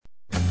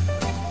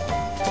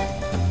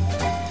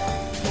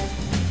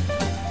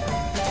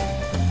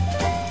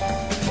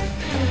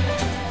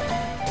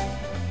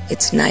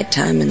It's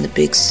nighttime in the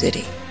big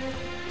city.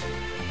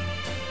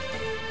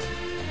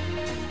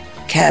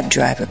 Cab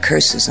driver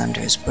curses under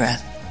his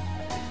breath.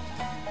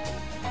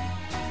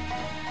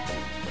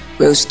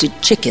 Roasted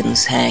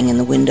chickens hang in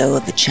the window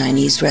of a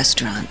Chinese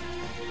restaurant.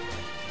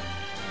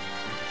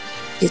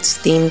 It's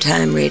Theme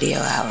Time Radio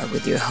Hour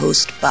with your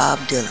host, Bob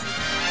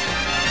Dylan.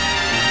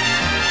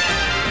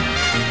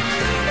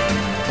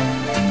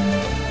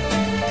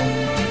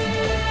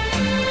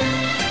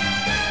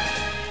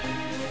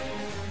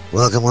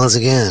 Welcome once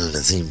again to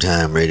Theme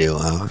Time Radio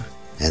Hour.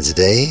 And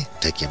today,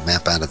 take your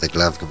map out of the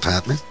glove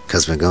compartment,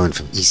 because we're going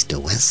from east to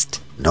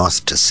west,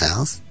 north to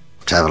south,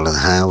 travel the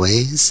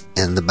highways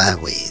and the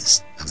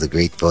byways of the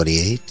Great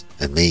 48,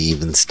 and may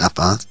even stop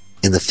off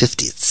in the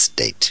 50th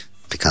state,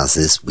 because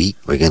this week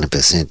we're going to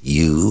present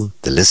you,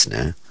 the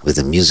listener, with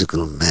a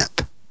musical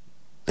map.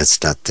 Let's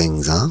start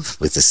things off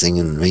with the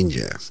Singing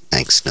Ranger,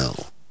 Hank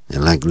Snow.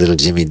 And like little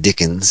Jimmy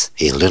Dickens,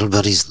 he's little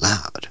but he's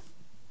loud.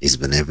 He's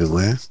been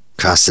everywhere,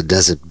 crossed the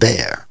desert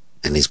bare,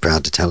 and he's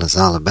proud to tell us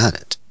all about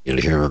it.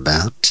 You'll hear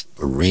about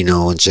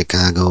Reno and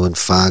Chicago and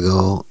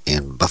Fargo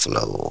and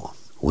Buffalo,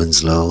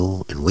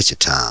 Winslow and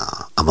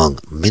Wichita, among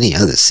many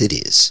other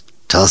cities.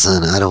 Tulsa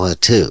and Ottawa,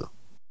 too.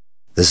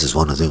 This is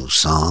one of those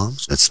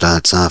songs that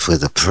starts off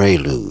with a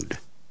prelude.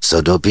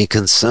 So don't be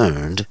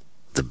concerned.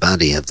 The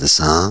body of the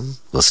song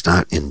will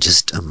start in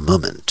just a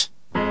moment.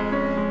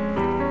 I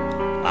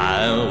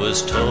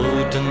was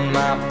toting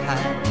my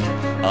pack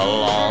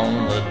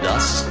along the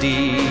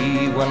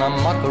dusty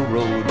Winnemucca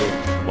Road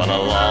when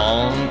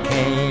along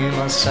came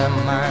a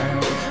semi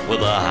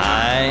with a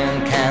high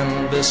and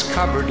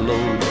canvas-covered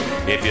load.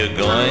 If you're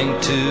going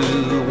to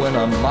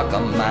Winnemucca,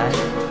 man,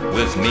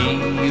 with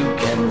me you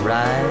can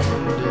ride.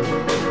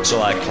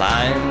 So I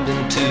climbed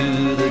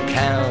into the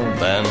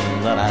cab and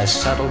then I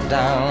settled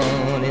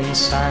down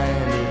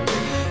inside.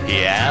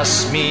 He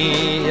asked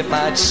me if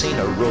I'd seen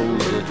a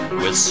road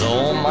with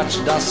so much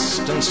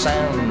dust and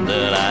sand,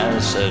 and I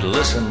said,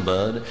 listen,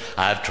 bud,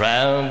 I've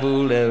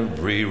traveled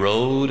every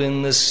road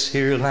in this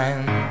here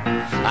land.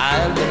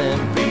 I've been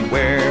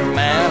everywhere,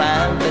 man,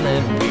 I've been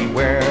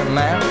everywhere,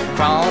 man.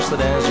 Crossed the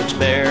deserts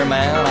bare,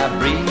 man, I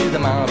breathe the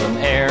mountain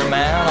air,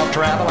 man. I've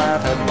traveled,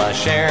 I've had my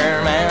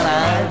share, man,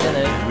 I've been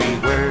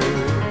everywhere.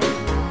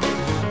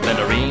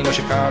 Reno,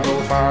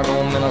 Chicago,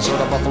 Fargo,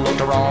 Minnesota, Buffalo,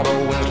 Toronto,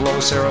 Winslow,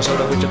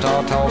 Sarasota,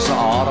 Wichita, Tulsa,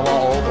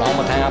 Ottawa,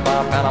 Oklahoma,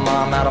 Tampa,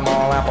 Panama,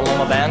 Matamor,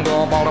 Apollonia,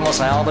 Bangor, Baltimore,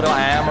 Salvador,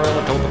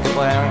 Amarillo, Topeka,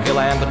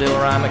 Anquilla, Amadillo,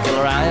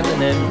 Killer. I've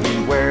been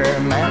everywhere,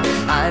 man.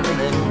 I've been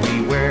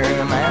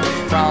everywhere, man.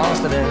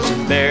 Crossed the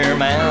desert bare,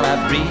 man. I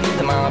breathe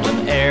the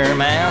mountain air,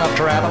 man. I've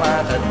traveled,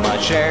 I've had my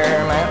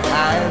share, man.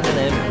 I've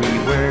been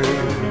everywhere.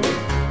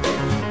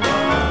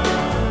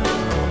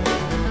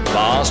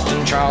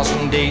 Boston,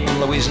 Charleston, Dayton,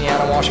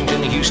 Louisiana,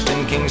 Washington,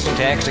 Houston, Kingston,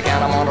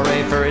 Texarkana,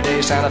 Monterey, Furry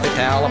Day, Santa Fe,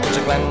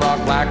 Tallahassee, Glen Rock,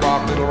 Black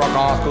Rock, Little Rock,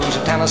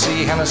 Oskaloosa,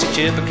 Tennessee, Hennessy,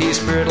 Chippewa,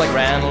 Spirit Lake,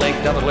 Grand Lake,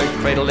 Devil Lake,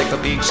 Cradle Lake, the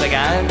Peaks Lake.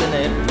 I've been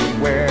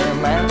everywhere,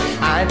 man.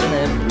 I've been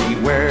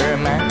everywhere,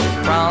 man.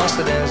 Cross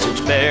the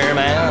deserts bare,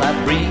 man. I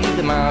breathe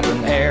the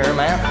mountain air,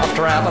 man. I've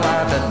traveled,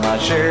 I've had my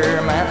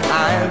share, man.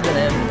 I've been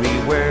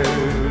everywhere.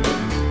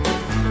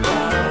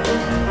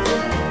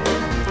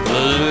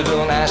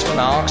 Louisville, Nashville,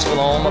 Knoxville,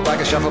 Omaha,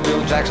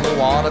 Shuffleville, Jacksonville,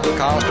 Waterville,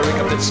 Costa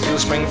Rica, Pittsfield,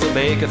 Springfield,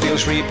 Bakerfield,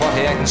 Shreveport,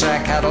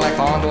 Hackensack, Cadillac,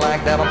 Fond du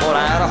Lac, Davenport,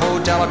 Idaho,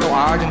 Jellicoe,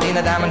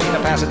 Argentina,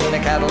 Diamantina, Pasadena,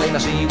 Catalina.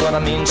 See what I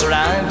mean, sir?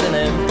 I've been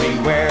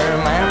everywhere,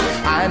 man.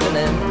 I've been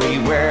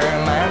everywhere,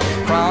 man.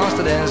 Crossed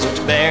the deserts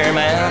bare,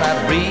 man.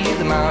 I breathe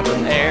the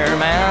mountain air,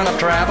 man. I've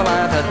traveled,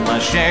 I've had my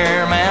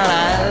share, man.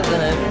 I've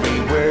been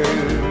everywhere.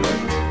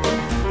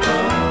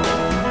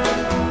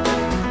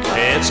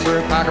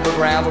 Pittsburgh, Parkersburg,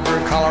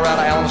 Gravelburg,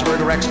 Colorado, Ellensburg,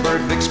 Rexburg,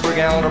 Vicksburg,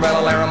 El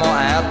Dorado, Laramie,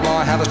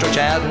 Atmore, Haverstraw,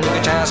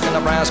 Chattanooga, Chaska,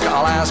 Nebraska,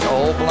 Alaska,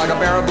 Opelika,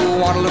 Baraboo,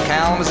 Waterloo,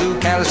 Kalamazoo,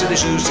 Kansas City,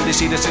 Sioux City,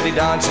 Cedar City,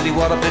 Dodge City,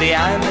 what a pity.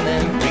 I've been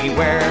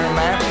everywhere,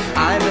 man.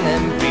 I've been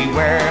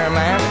everywhere,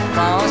 man.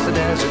 Cross the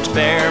deserts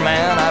bare,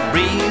 man. I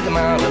breathe the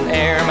mountain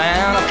air,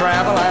 man. I've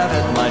traveled, I've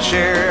had my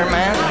share,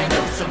 man. I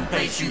know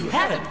someplace you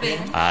haven't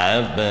been.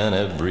 I've been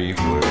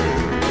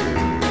everywhere.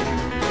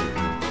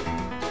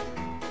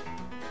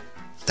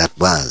 That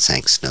was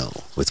Hank Snow,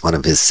 with one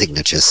of his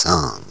signature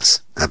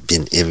songs, I've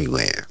Been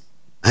Everywhere.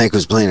 Hank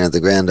was playing at the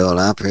Grand Ole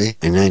Opry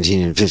in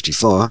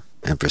 1954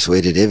 and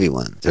persuaded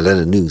everyone to let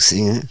a new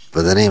singer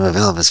by the name of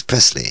Elvis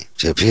Presley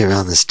to appear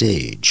on the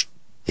stage.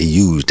 He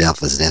used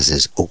Elvis as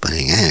his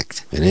opening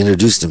act and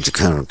introduced him to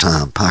Colonel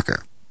Tom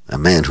Parker, a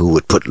man who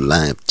would put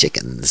live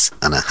chickens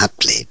on a hot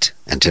plate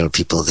and tell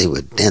people they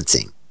were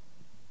dancing.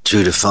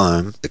 True to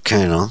form, the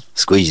Colonel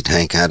squeezed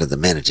Hank out of the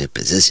manager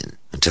position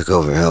and took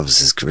over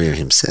Elvis's career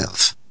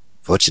himself.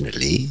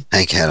 Fortunately,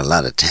 Hank had a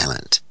lot of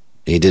talent.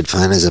 He did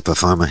fine as a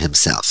performer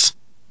himself.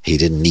 He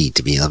didn't need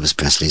to be Elvis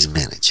Presley's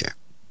manager.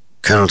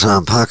 Colonel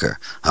Tom Parker,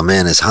 a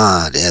man as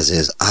hard as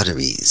his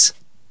arteries,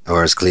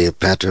 or as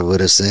Cleopatra would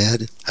have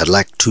said, had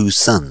like 2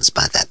 sons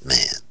by that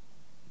man.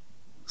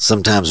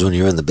 Sometimes when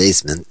you're in the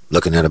basement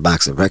looking at a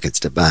box of records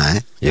to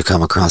buy, you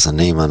come across a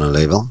name on a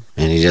label,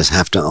 and you just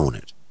have to own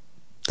it.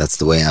 That's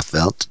the way I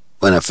felt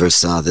when I first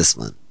saw this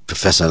one,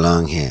 Professor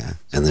Longhair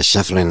and the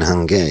Shuffling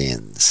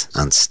Hungarians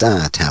on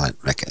Star Talent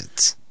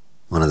Records.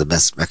 One of the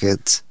best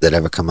records that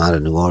ever come out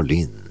of New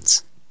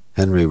Orleans.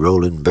 Henry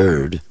Roland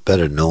Bird,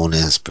 better known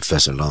as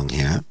Professor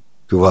Longhair,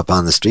 grew up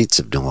on the streets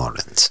of New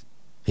Orleans.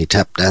 He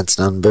tap danced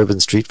on Bourbon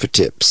Street for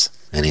tips,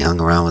 and he hung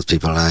around with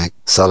people like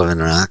Sullivan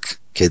Rock,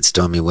 Kid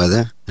Stormy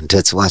Weather, and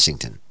Toots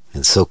Washington,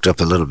 and soaked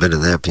up a little bit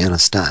of their piano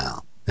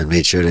style, and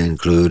made sure to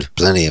include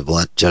plenty of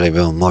what Jelly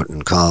Roll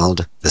Morton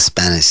called the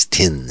Spanish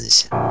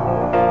tinge.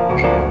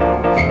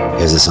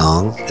 Here's a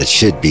song that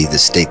should be the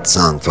state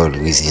song for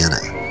Louisiana,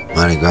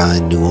 Mardi Gras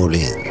in New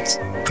Orleans.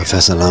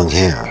 Professor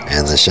Longhair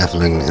and the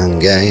Shuffling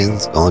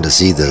Hungarians going to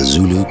see the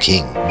Zulu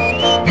King.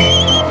 Well,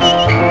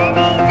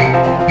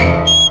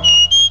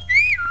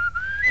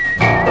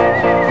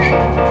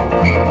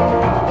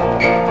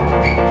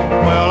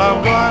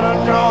 I'm going to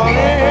New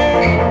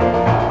Orleans.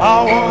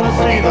 I want to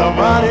see the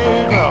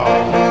Mardi Gras.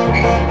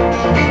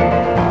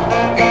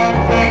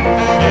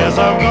 Yes,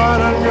 I'm going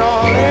to New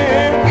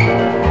Orleans.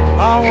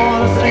 I want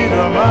to see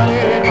the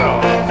Mardi Gras.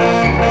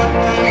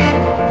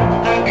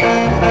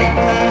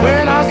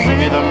 When I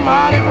see the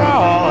Mardi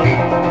Gras,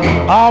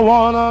 I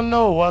want to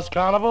know what's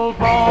Carnival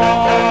for.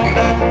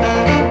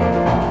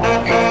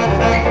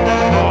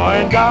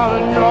 Going down to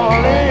New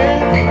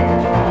Orleans,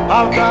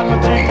 I've got my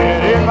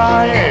ticket in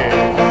my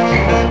hand.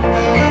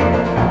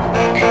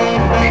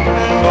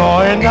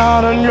 Going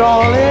down to New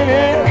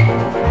Orleans,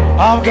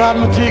 I've got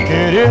my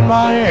ticket in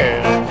my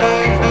hand.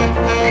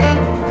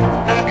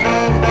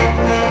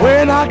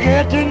 When I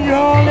get to New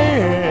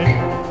Orleans,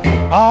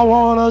 I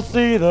wanna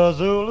see the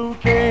Zulu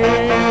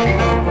King.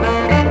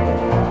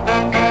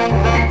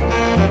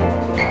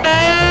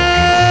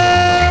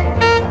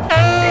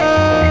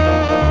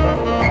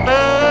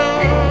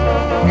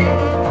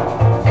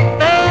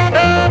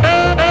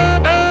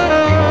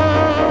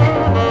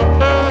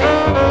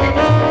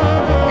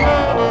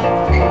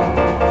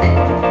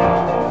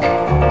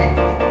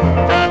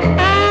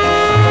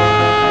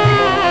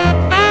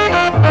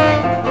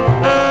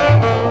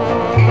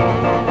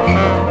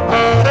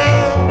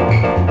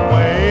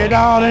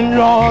 Down in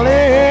New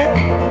Orleans,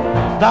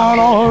 down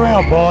on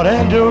Rampart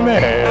and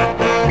Dumas.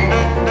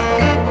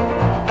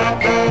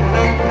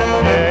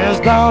 Yes,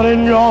 down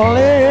in New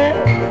Orleans,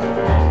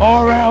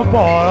 on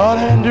Rampart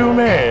and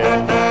Dumas.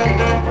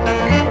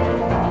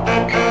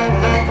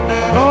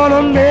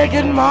 Gonna make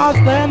it my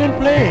standing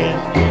place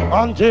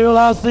until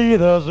I see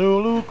the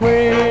Zulu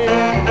Queen.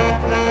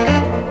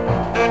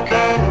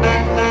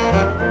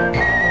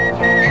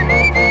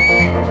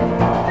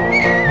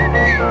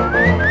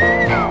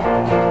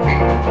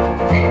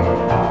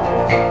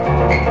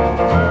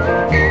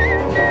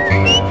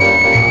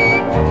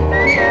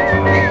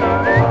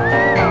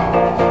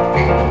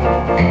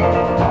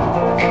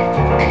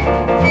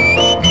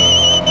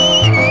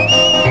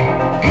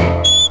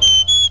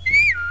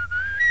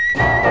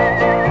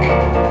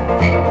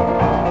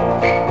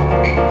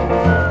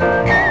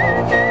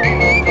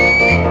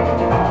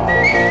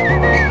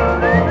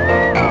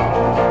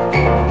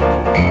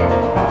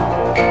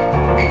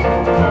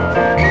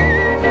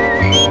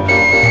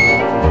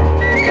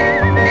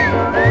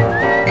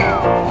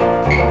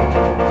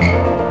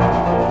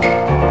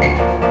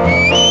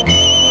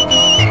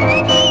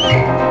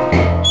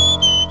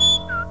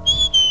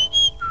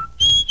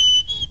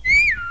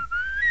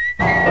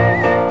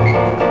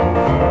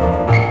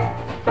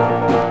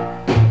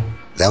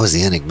 That was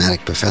the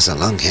enigmatic Professor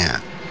Longhair.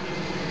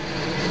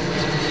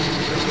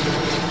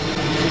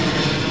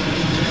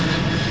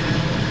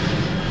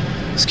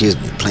 Excuse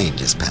me, plane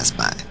just passed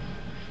by.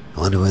 I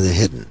wonder where they're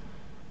heading.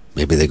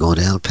 Maybe they're going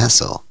to El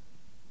Paso.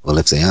 Well,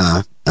 if they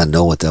are, I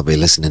know what they'll be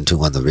listening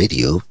to on the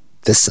radio.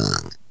 This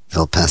song,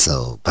 El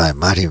Paso by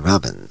Marty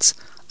Robbins,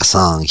 a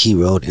song he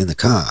wrote in the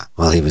car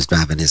while he was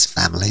driving his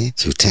family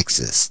through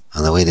Texas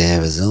on the way to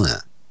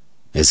Arizona.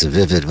 It's a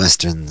vivid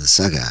Western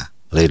saga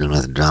laden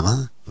with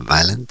drama,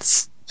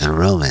 violence, and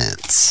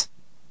romance.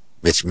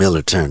 Mitch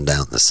Miller turned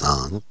down the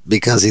song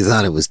because he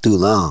thought it was too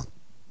long.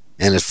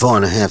 And at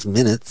 4.5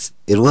 minutes,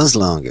 it was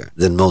longer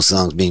than most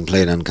songs being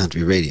played on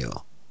country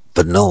radio.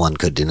 But no one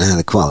could deny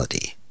the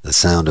quality. The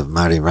sound of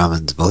Marty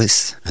Robbins'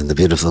 voice and the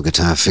beautiful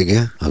guitar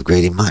figure of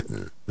Grady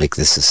Martin make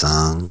this a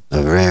song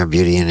of rare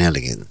beauty and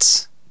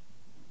elegance.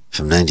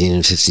 From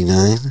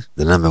 1959,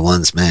 the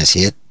 #1 smash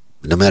hit,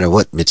 no matter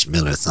what Mitch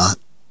Miller thought,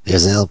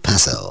 here's El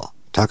Paso,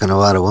 talking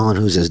about a woman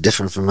who's as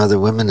different from other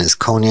women as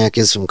cognac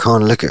is from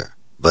corn liquor.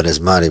 But as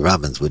Marty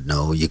Robbins would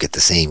know, you get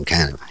the same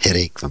kind of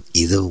headache from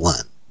either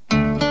one.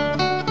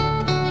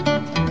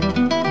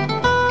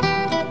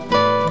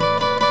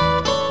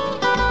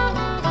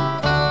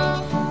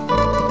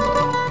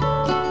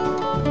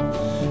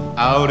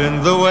 Out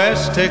in the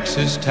West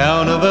Texas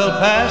town of El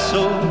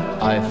Paso,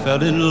 I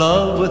fell in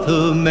love with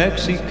a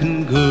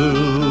Mexican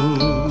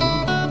girl.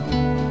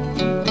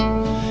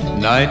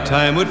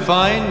 Nighttime would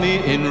find me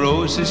in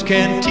Rose's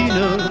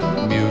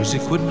Cantina.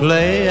 Music would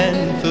play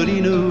and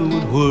Felina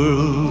would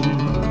whirl.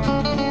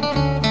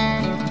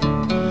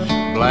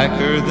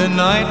 Blacker than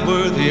night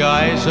were the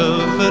eyes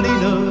of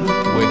Felina,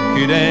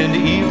 wicked and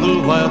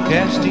evil while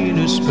casting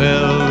a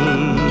spell.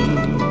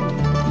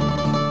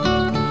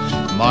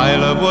 My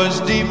love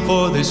was deep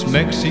for this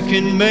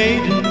Mexican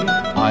maiden.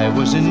 I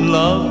was in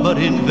love, but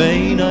in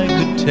vain I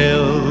could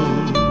tell.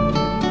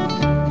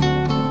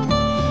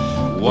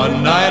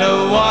 One night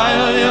a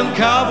wild young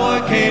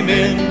cowboy came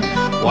in,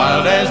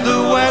 wild as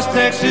the West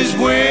Texas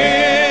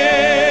wind.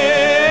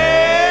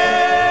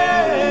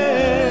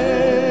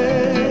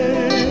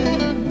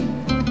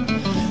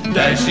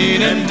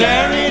 Dashing and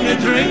daring, a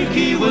drink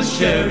he was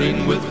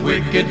sharing with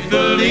wicked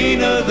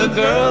Felina, the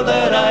girl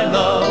that I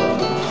love.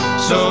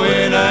 So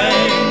in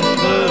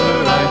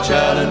anger I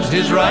challenged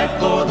his right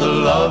for the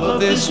love of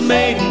this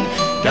maiden.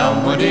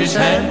 Down went his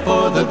hand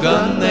for the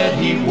gun that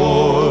he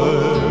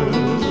wore.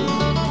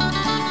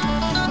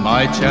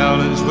 My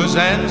challenge was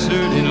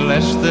answered in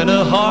less than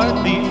a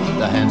heartbeat.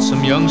 The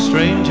handsome young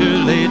stranger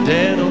lay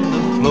dead on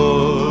the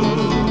floor.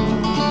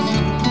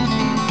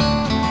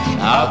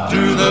 Out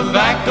through the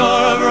back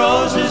door of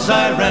roses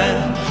I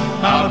ran,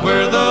 out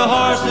where the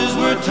horses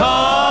were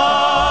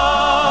tied.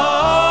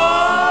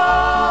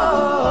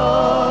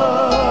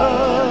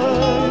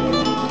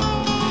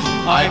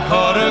 I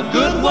caught a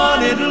good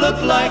one, it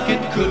looked like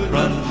it could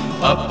run.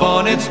 Up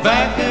on its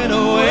back and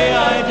away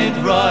I did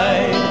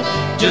ride,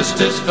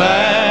 just as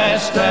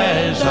fast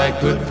as I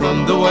could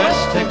from the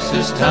West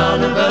Texas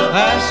town of El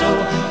Paso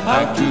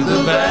out to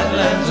the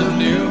badlands of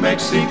New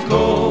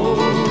Mexico.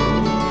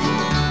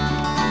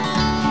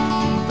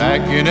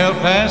 Back in El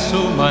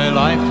Paso my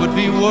life would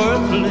be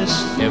worthless.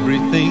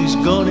 Everything's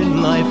gone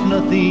in life,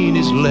 nothing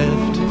is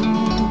left.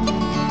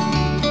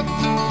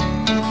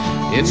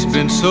 It's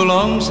been so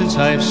long since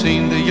I've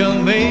seen the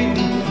young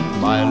maiden.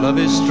 My love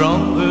is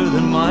stronger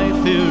than my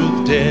fear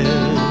of death.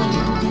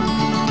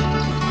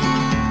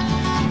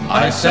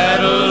 I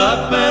saddled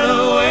up and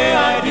away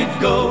I did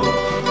go,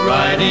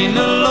 riding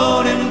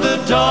alone in the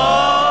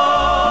dark.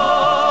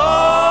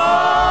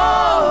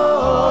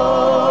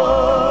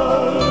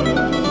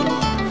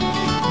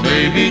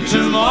 Maybe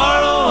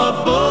tomorrow a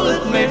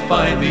bullet may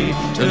find me.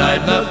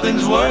 Tonight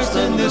nothing's worse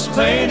than this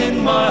pain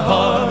in my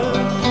heart.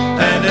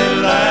 And at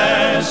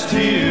last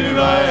here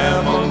I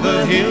am on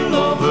the hill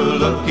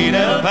overlooking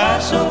El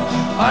Paso.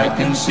 I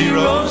can see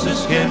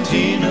Rosa's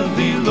cantina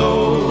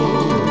below.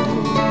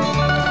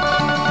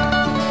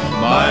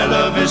 My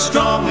love is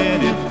strong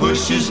and it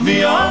pushes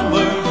me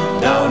onward.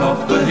 Down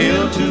off the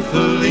hill to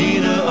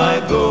Felina I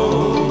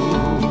go.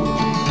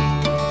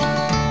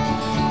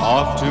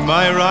 Off to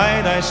my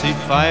right I see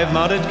 5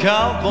 mounted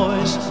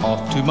cowboys.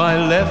 Off to my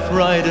left,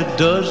 right, a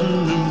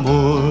dozen or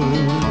more.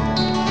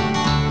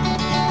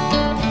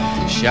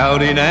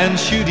 Shouting and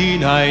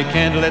shooting, I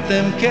can't let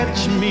them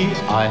catch me.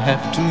 I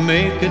have to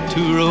make it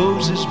to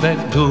Rosa's back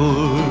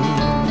door.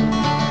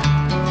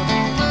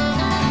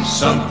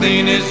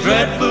 Something is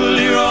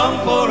dreadfully wrong,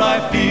 for I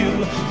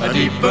feel a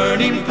deep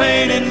burning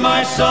pain in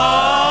my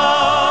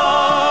side.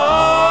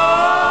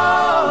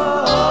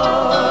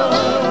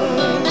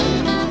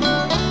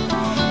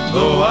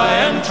 Though I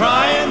am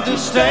trying to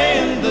stay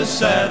in the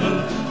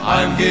saddle,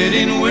 I'm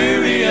getting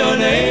weary,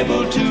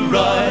 unable to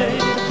ride.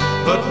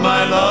 But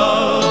my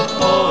love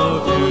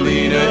for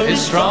Felina is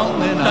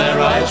strong, and I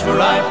rise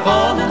where I've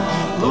fallen.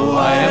 Though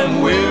I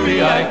am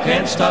weary, I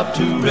can't stop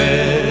to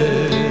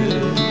rest.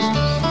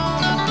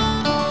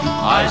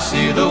 I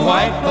see the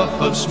white puff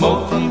of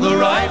smoke from the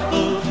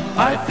rifle.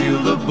 I feel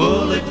the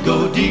bullet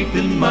go deep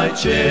in my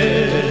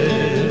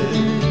chest.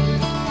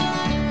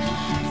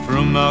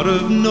 From out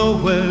of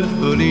nowhere,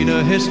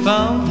 Felina has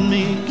found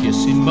me,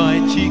 kissing my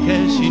cheek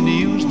as she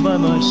kneels by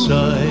my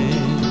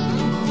side.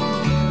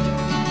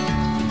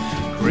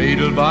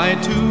 Cradled by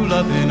 2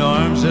 loving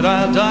arms that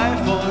I'll die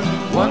for.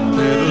 One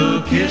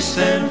little kiss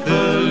and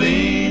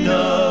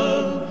Felina,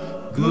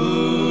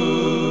 goodbye.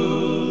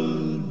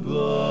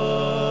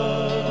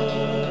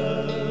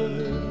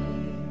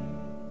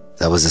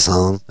 That was a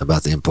song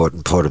about the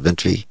important port of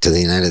entry to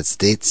the United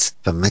States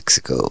from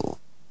Mexico,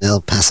 El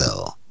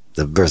Paso,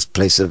 the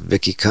birthplace of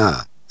Vicky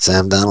Carr,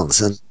 Sam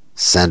Donaldson,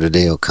 Sandra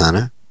Day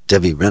O'Connor,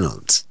 Debbie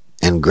Reynolds,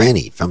 and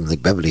Granny from the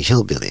Beverly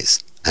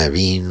Hillbillies,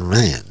 Irene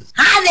Ryan.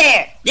 Hi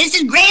there, this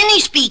is Granny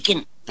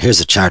speaking. Here's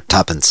a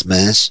chart-topping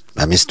smash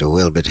by Mr.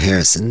 Wilbert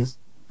Harrison,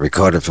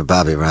 recorded for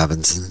Bobby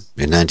Robinson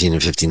in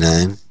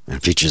 1959,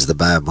 and features the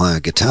barbed wire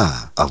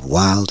guitar of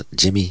Wild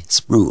Jimmy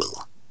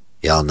Spruill.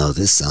 Y'all know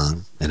this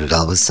song, and it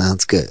always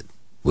sounds good.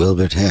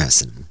 Wilbert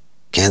Harrison,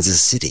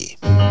 Kansas City.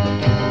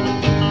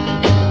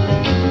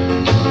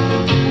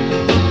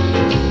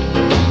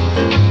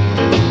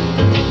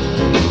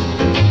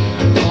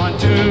 Going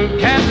to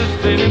Kansas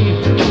City.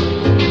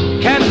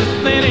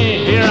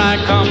 Here I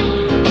come.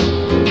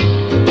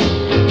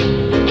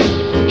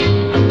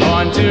 I'm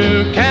going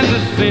to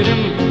Kansas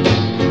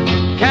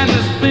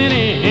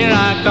City, here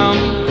I come.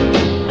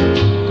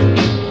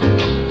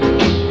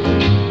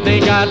 They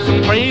got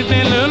some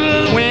crazy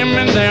little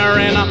women there,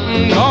 and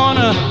I'm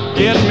gonna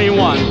get me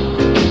one.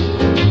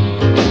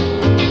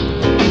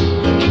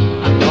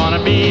 I'm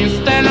gonna be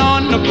standing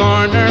on the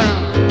corner,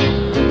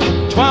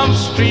 12th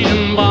Street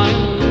in Bonn.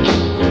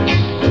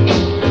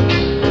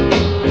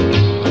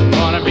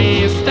 Gonna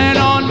be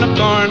standing on the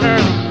corner,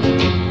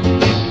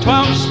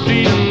 12th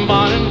Street in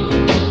Bonn,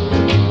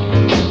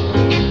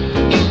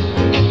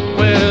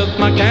 with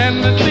my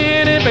Kansas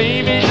City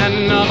baby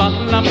and a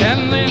bottle of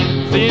Kansas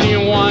City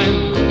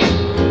wine.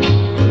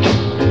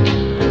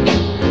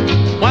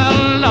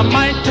 Well, I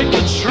might take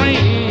the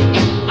train,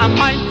 I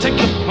might take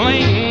the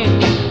plane,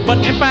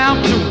 but if I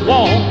have to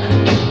walk,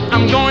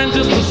 I'm going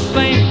just the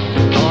same.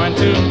 Going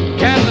to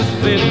Kansas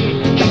City,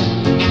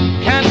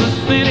 Kansas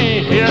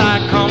City, here I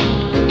come.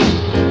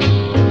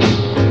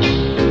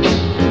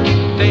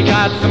 They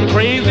got some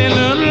crazy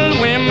little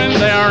women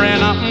there,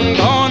 and I'm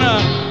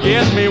gonna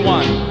get me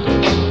one.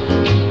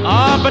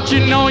 Ah, but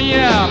you know,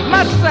 yeah,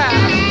 my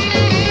side.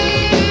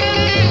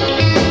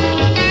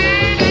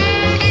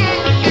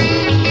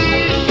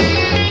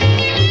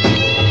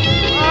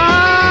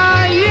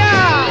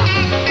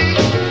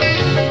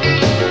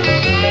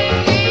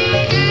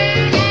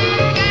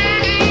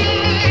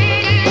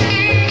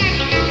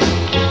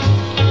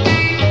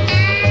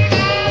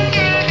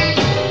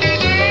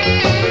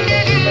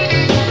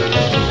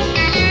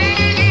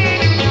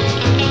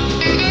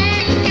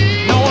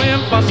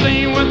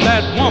 Stay with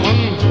that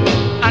woman,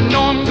 I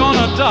know I'm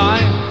gonna die.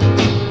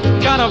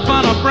 Gotta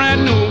find a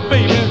brand new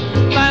baby,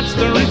 that's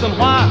the reason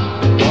why.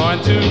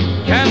 Going to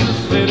Kansas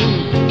City,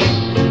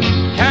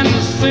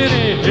 Kansas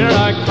City, here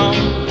I come.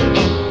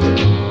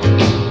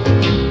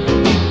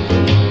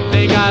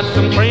 They got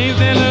some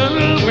crazy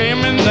little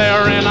women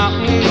there, and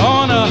I'm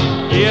gonna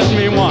get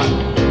me one.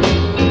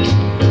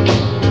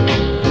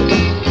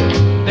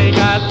 They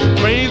got some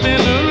crazy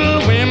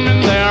little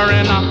women there,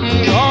 and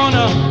I'm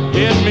gonna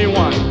get me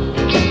one.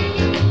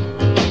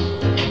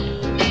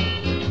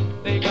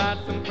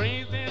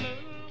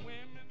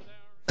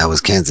 That was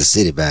Kansas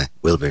City by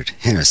Wilbert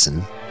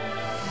Harrison.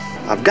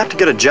 I've got to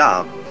get a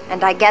job.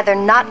 And I gather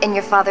not in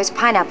your father's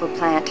pineapple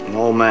plant.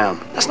 No, ma'am.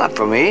 That's not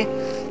for me.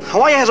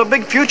 Hawaii has a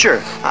big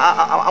future.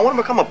 I want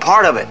to become a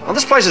part of it. Well,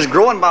 this place is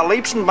growing by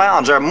leaps and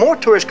bounds. There are more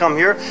tourists come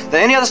here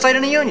than any other state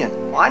in the Union.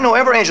 Well, I know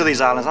every inch of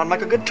these islands. I'd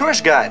make a good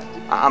tourist guide.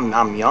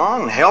 I'm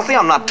young and healthy.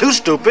 I'm not too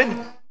stupid.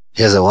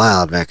 Here's a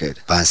wild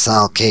record by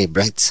Saul K.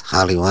 Bright's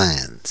Holly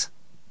Wines.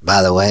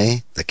 By the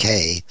way, the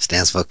K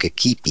stands for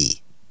Kakipi.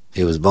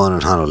 He was born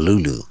in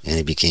Honolulu, and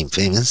he became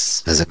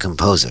famous as a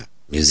composer,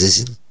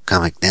 musician,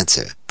 comic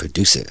dancer,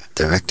 producer,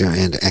 director,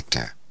 and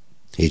actor.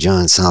 He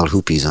joined Saul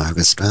Hoopy's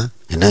orchestra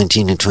in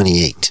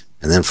 1928,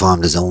 and then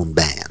formed his own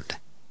band.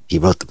 He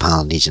wrote the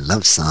Polynesian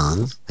Love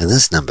Song, and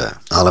this number,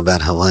 all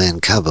about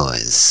Hawaiian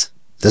cowboys.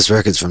 This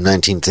record's from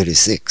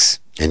 1936,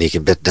 and you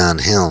can bet Don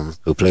Helm,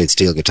 who played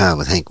steel guitar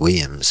with Hank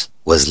Williams,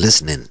 was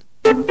listening.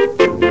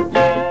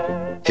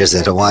 Here's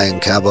that Hawaiian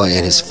cowboy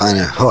and his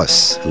finer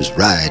horse, whose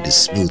ride is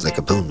smooth like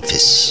a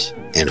bonefish,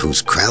 and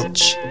whose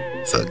crouch,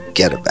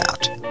 forget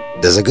about.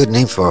 There's a good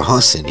name for a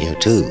horse in here,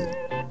 too.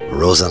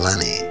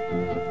 Rosalani.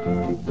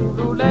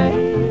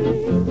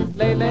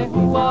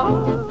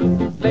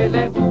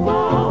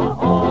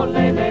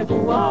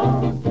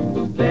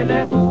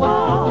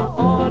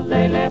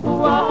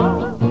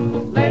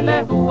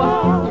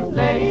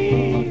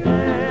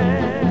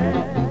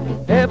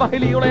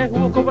 Hili ole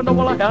hu ko no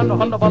wala ha no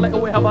handa vale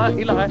o ha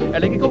ila ha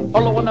elegi ko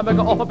holo na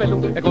mega o belu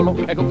e ko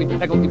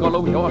lo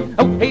yo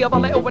o he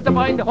vale o ta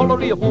find holo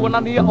ri hu na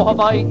ni o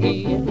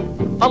Hawaii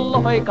Allah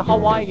like a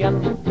Hawaiian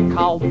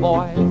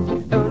cowboy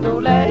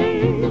ulule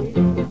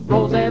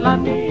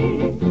Roselani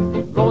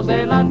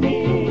Roselani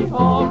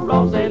oh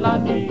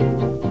Roselani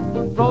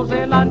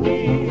Roselani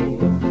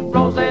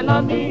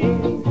Roselani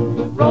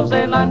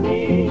Roselani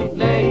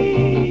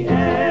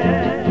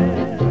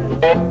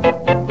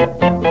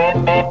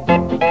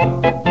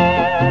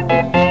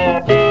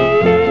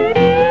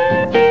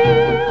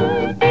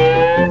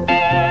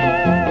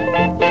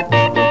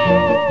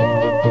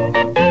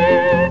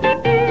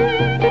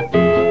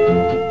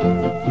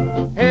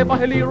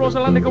Heli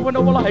Rosalani ko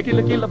no wala he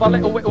kila vale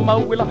o e o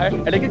mau wila he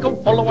elegi ko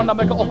holo na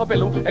meka o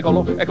belu e ko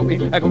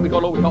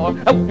lo yo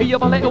he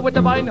vale o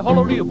te vai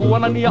holo ri hu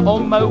na ni o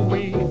mau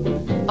wi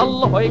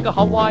Allah like a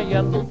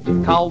Hawaiian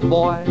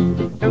cowboy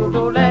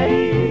ulule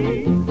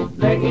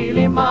le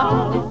ilima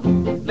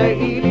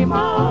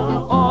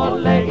oh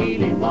le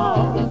ilima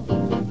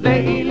le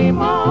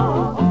ilima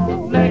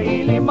le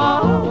ilima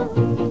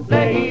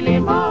le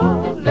ilima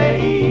le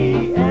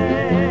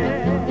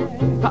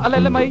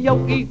alele mai yau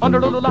I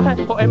honolulu la he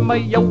ko e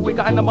mai yau I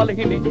ka ana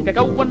malihini ke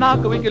kau wana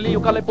ko I ke liu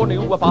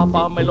California ua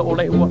papa mai lo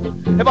ole ua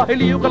he ba he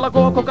liu ka la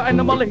ko ka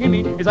ana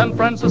malihini I San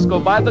Francisco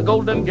by the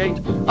Golden Gate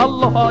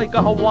aloha I ka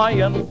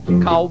Hawaiian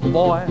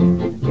cowboy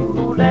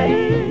ule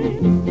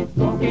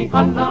moki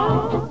hana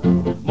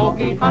oh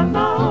moki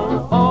hana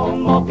oh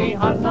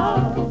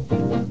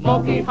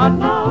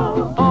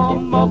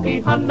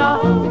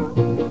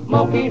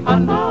moki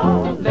hana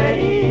lei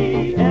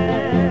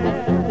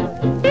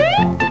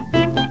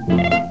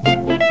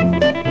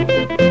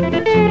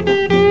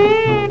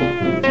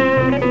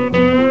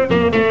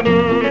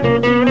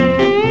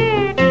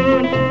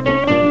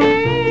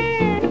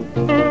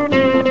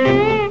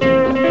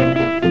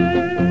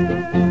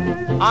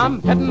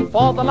I'm heading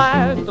for the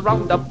last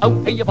roundup.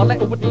 Oh, hey, vale,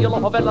 oh, deal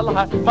of a bella,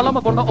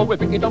 Malama for the oh,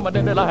 picking it on my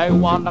dinner,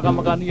 one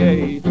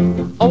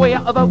Nagamagani. Oh,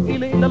 yeah, about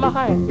Illy,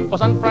 for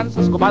San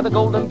Francisco by the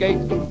Golden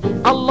Gate.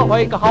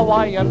 Aloha,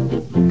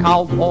 Hawaiian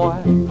cowboy.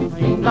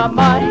 Ina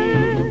mai,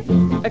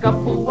 e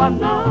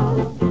kapuana,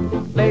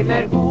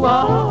 lele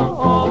hua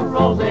o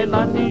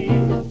Roselani.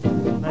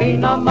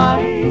 Ina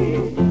mai,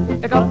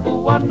 e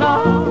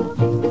kapuana,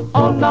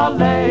 ona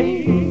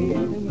lei,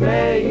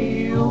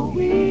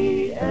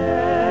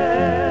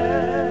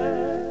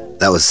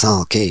 That was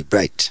Saul K.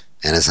 Bright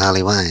and his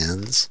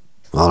Hawaiians,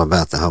 all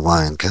about the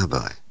Hawaiian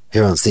cowboy,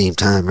 here on Theme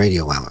Time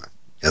Radio Hour,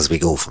 as we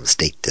go from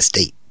state to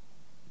state.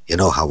 You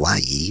know,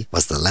 Hawaii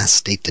was the last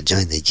state to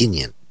join the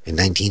Union in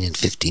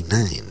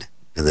 1959,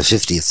 and the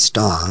 50th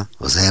star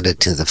was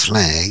added to the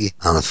flag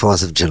on the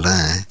 4th of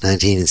July,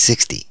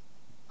 1960.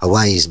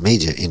 Hawaii's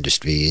major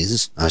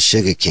industries are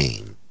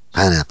sugarcane,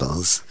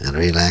 pineapples, and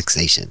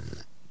relaxation.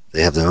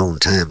 They have their own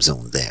time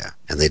zone there,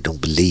 and they don't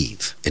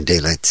believe in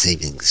daylight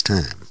savings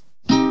time.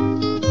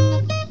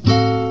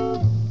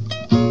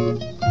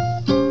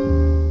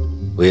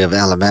 We have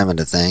Alabama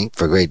to thank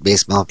for great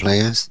baseball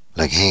players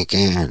like Hank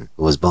Aaron,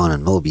 who was born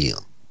in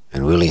Mobile,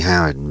 and Willie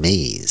Howard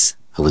Mays,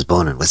 who was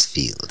born in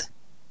Westfield.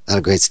 A lot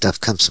of great stuff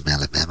comes from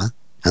Alabama.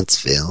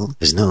 Huntsville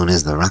is known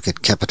as the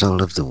rocket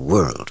capital of the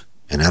world,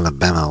 and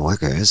Alabama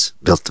workers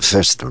built the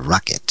first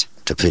rocket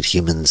to put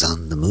humans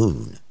on the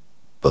moon.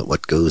 But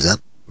what goes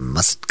up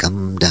must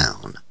come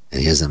down.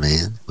 And here's a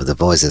man with a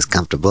voice as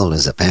comfortable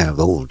as a pair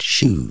of old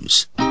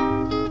shoes.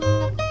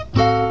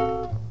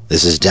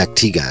 This is Jack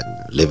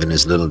Teagarden, living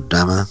his little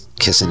drama,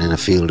 kissing in a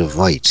field of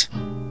white,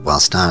 while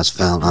stars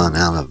fell on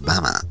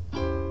Alabama.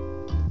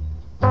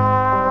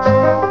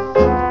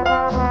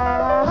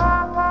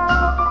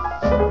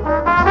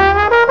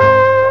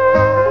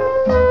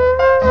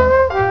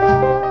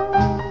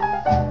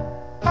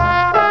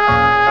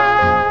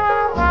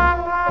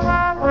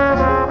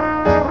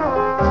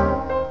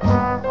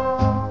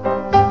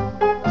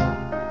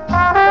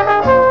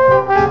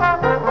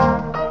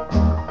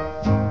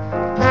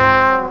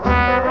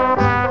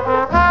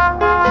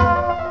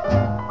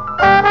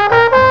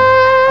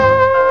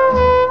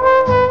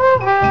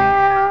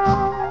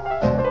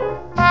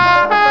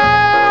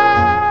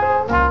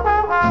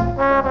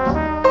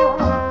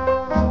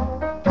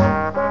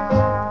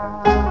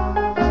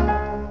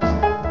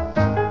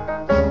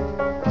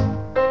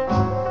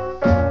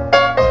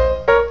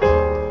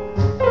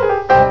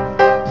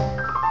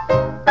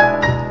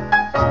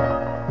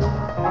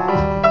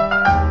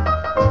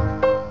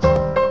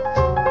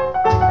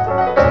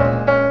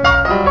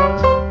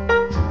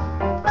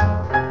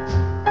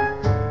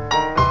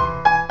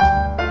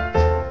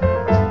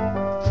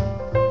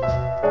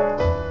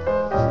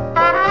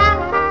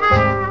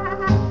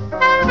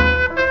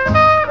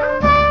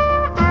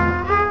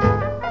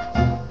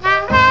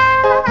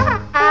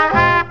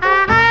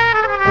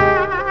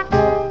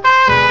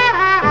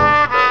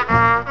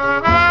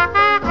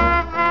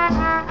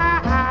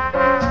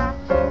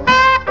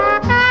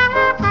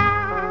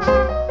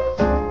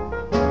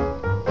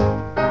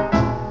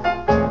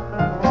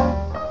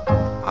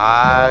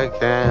 I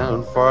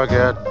can't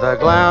forget the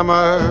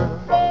glamour.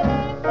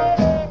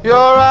 Your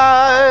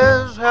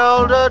eyes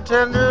held a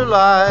tender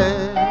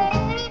light,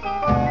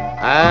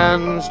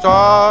 and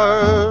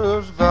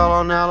stars fell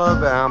on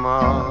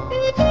Alabama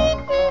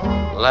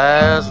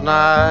last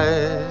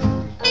night.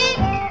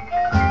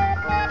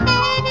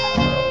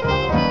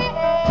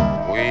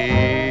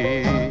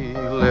 We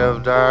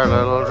lived our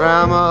little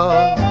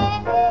drama.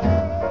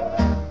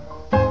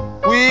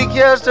 We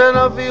kissed in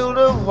a field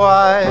of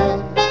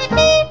white,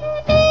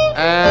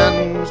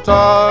 and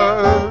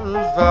stars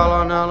fell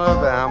on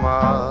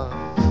Alabama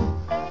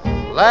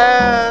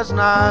last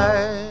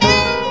night.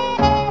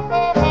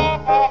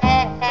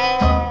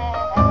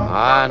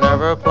 I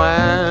never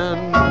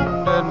planned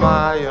in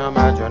my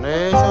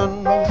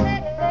imagination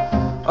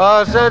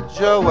a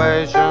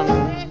situation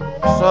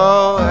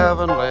so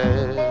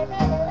heavenly,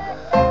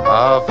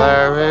 a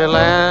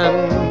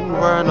fairyland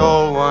where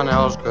no one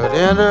else could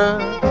enter,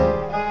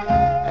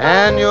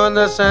 and you in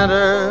the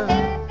center,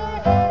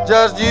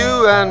 just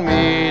you and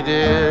me,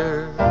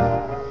 dear.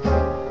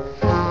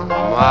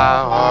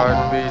 My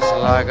heart beats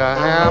like a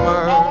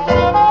hammer,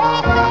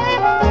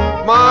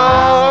 my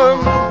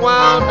arms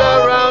wound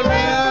around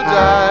you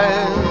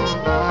tight,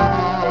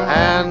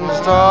 and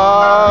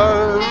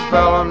stars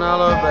fell on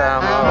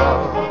Alabama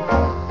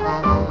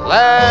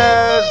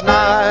last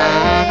night.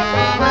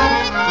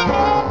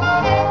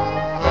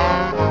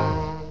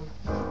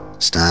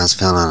 Stars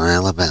fell on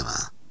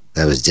Alabama.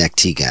 That was Jack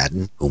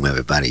Teagarden, whom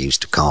everybody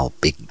used to call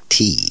Big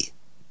T,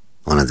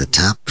 one of the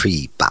top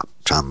pre-bop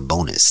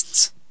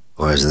trombonists,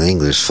 or as the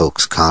English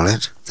folks call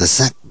it, the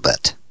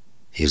sackbut.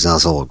 He was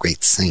also a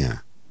great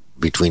singer.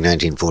 Between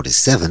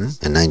 1947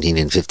 and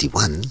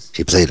 1951,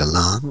 he played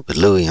along with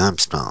Louis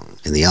Armstrong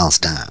in the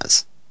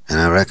All-Stars, and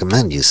I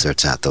recommend you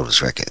search out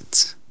those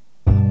records.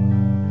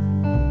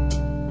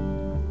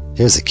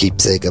 Here's a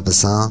keepsake of a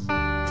song,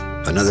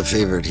 another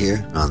favorite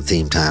here on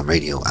Theme Time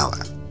Radio Hour.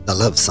 a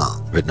love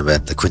song written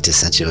about the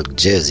quintessential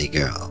Jersey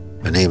girl.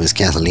 Her name is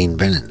Kathleen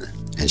Brennan,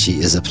 and she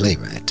is a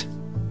playwright.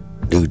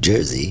 New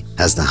Jersey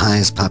has the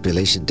highest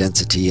population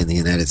density in the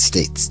United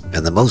States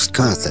and the most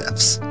car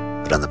thefts.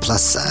 But on the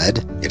plus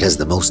side, it has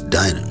the most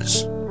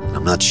diners. And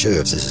I'm not sure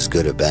if this is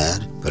good or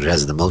bad, but it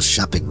has the most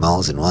shopping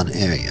malls in one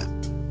area.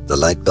 The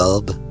light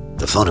bulb,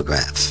 the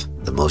phonograph,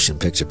 the motion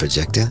picture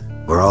projector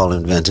were all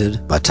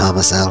invented by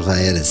Thomas Alva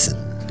Edison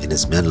in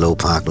his Menlo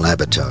Park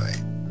laboratory.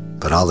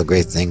 But all the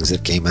great things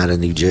that came out of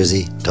New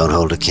Jersey don't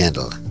hold a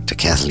candle to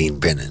Kathleen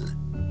Brennan.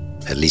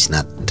 At least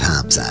not in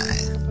Tom's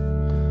eye.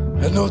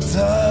 Had no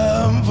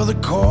time for the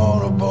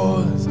corner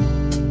boys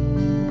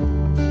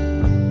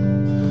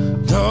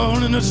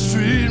down in the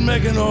street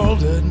making all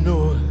that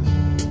noise.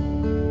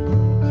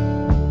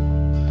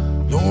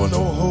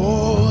 No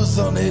horse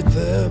on 8th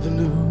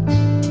Avenue.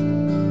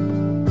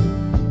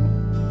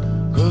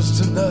 'Cause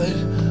tonight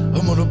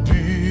I'm gonna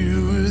be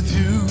with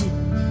you.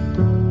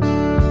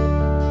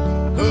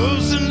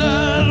 'Cause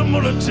tonight I'm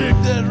gonna take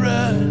that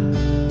ride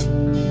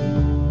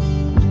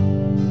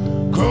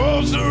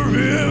across the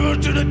river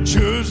to the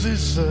Jersey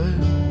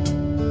side.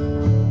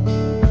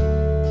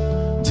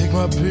 Take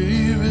my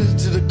baby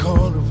to the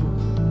carnival,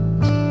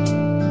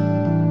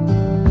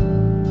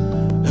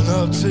 and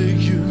I'll take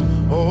you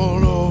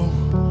all on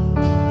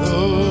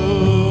the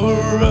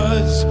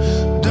rides.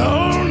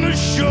 Down the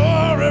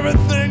shore,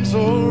 everything's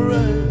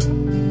alright.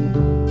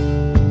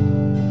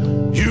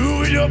 You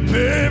and your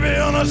baby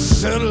on a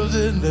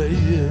Saturday night,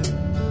 yeah.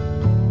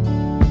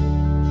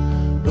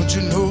 Don't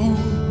you know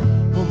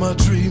my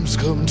dreams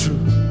come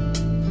true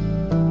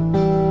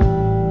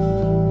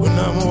when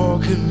I'm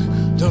walking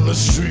down the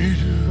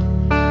street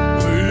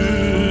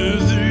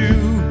with you?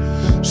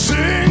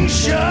 Sing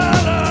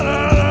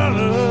sha-la-la-la-la,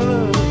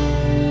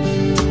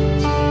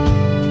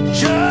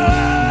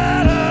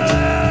 sha-la-la-la-la,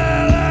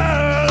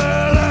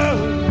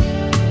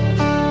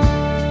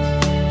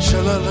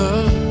 sha-la-la,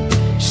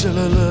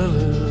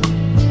 sha-la-la-la,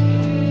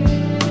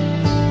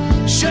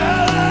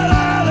 sha-la-la.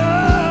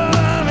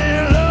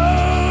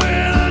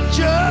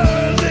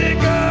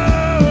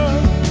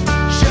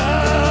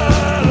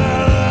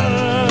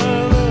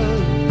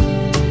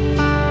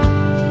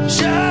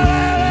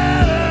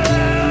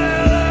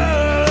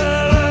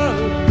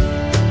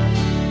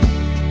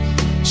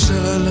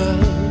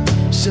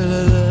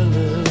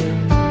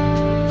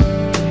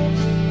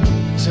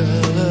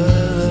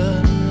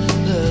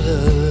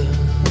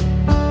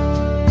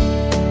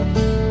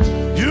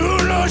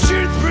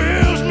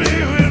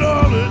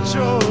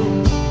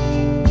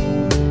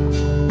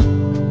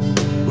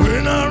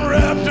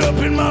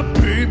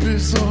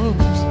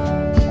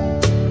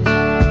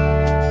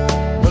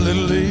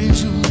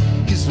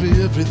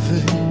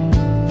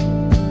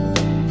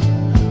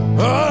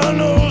 I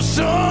know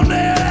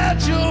someday that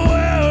you'll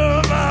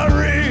wear my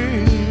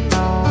ring.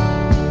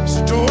 So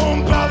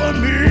don't bother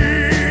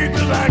me,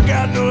 'cause I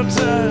got no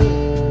time.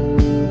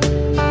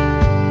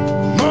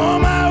 I'm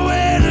on my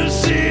way to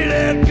see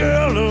that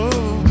girl of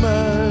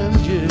mine,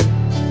 yeah.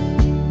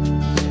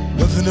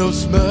 Nothing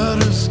else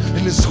matters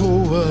in this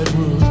whole wide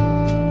world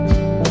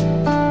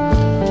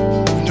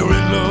when you're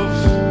in love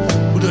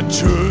with a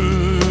Jersey.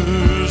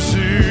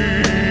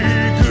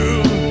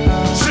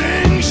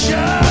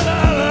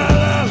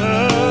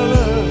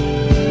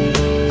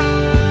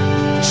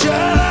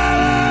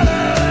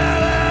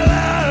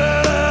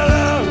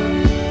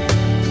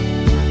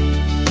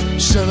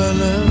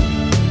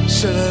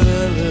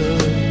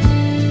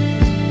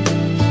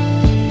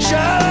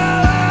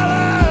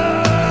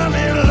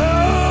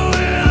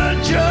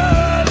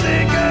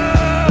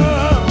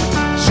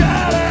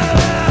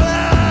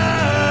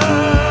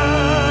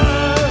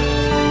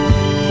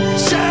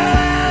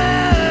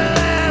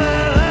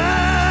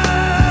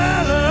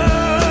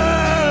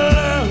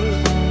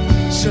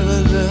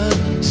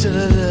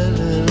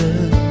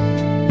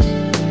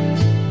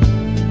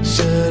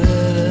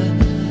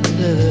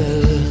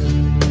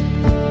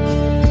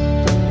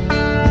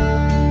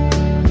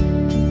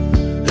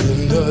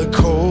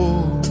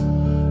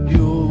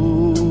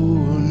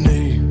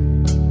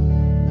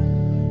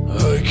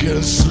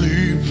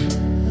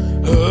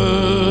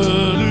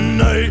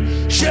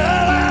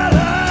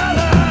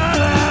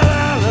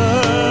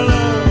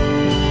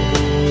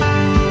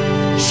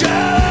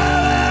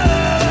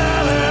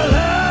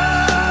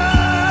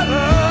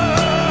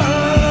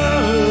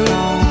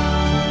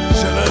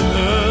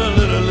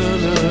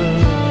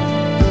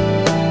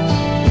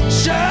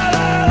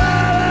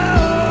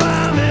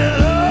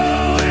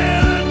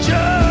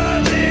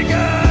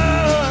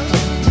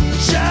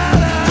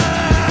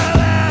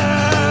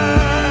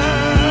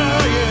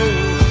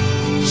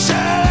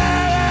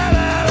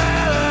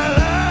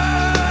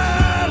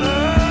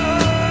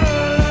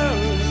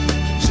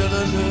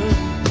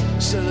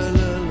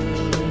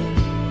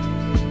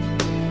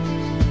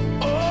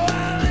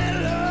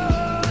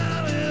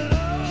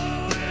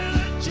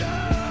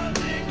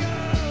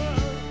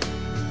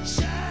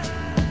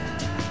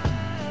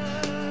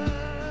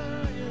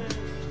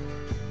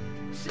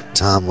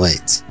 Tom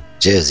Waits,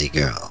 Jersey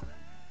Girl.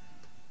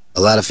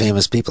 A lot of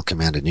famous people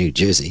come out of New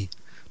Jersey.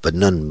 but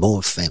none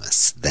more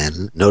famous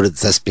than noted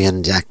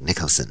thespian Jack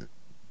Nicholson.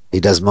 He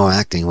does more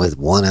acting with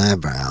one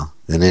eyebrow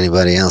than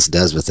anybody else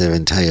does with their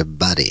entire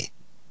body.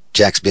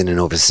 Jack's been in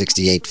over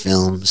 68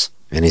 films,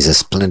 and he's a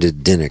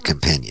splendid dinner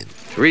companion.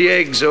 3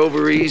 eggs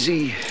over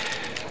easy,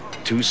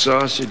 2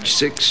 sausage,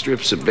 6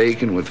 strips of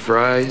bacon with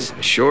fries,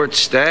 a short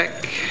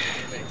stack,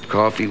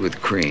 coffee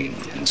with cream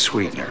and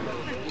sweetener.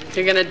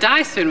 You're gonna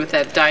die soon with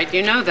that diet,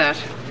 you know that.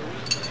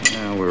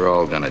 Well, we're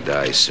all gonna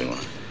die soon.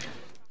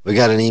 We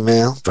got an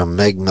email from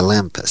Meg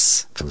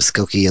Melampus from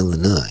Skokie,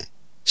 Illinois.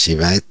 She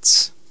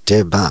writes,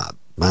 "Dear Bob,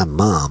 my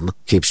mom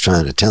keeps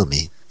trying to tell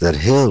me that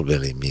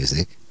hillbilly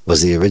music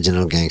was the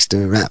original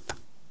gangster rap.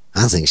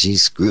 I think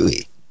she's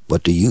screwy.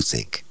 What do you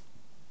think?"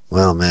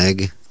 Well,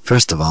 Meg,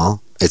 first of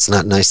all, it's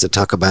not nice to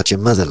talk about your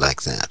mother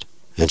like that,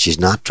 and she's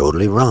not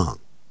totally wrong.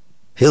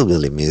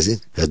 Hillbilly music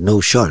had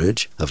no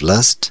shortage of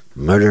lust,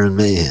 murder, and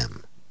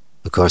mayhem.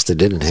 Of course, they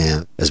didn't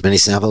have as many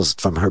samples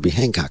from Herbie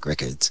Hancock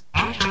records.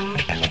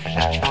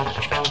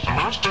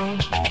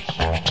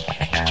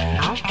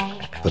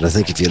 But I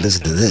think if you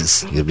listen to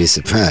this, you'll be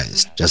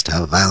surprised just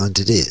how violent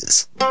it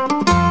is.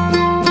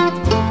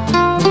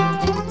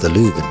 The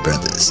Louvin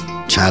Brothers,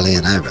 Charlie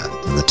and Ira,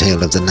 and the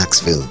Tale of the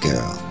Knoxville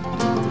Girl.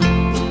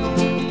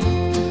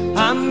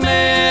 I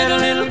met a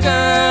little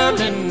girl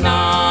in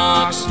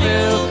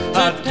Knoxville,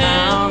 a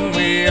town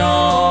we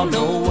all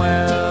know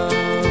well.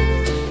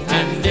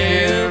 And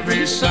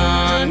every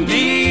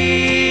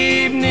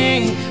Sunday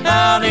evening,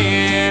 out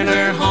in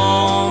her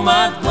home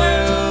I'd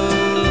dwell.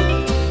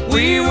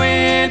 We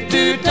went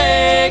to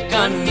take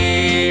an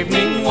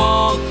evening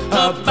walk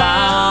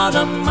about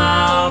a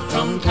mile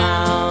from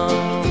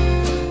town.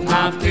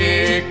 I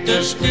picked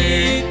a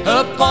stick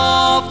up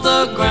off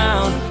the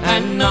ground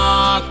and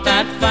knocked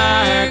that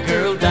fire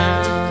girl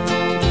down.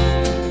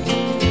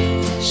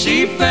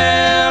 She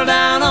fell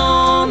down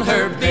on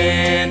her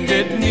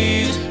bended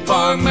knees,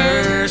 for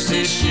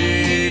mercy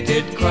she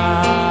did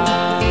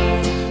cry.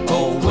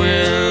 Oh,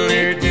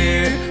 Willie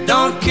dear,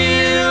 don't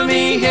kill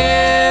me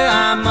here,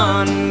 I'm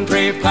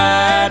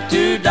unprepared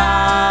to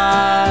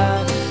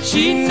die.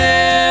 She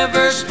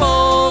never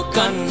spoke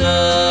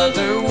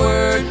another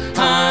word,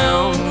 I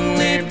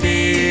only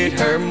beat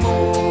her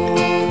more,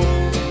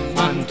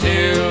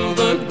 until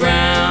the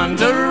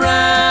ground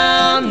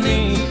around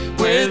me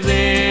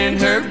within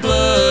her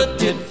blood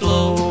did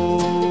flow.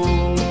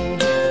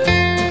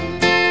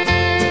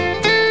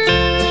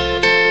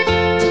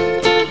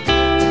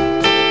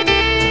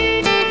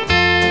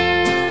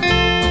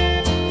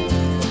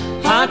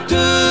 I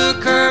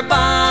took her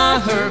by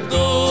her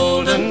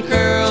golden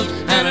curls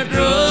and I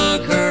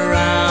drug her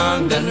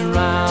round and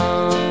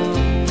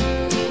around,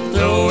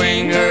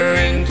 throwing her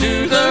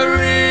into the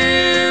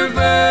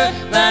river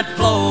that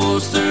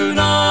flows through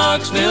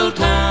Knoxville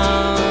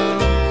town.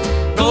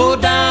 Go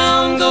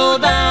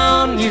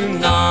down, you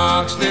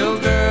Knoxville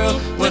girl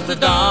with the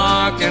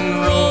dark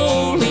and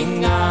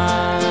rolling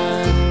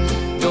eyes.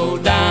 Go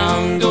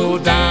down,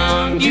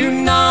 you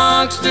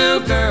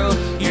Knoxville girl,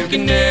 you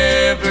can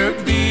never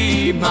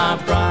be my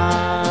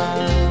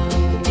bride.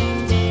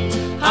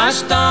 I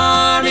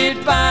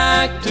started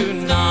back to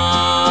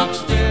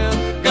Knoxville,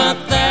 got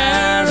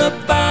there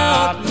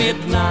about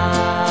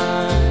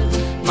midnight.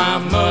 My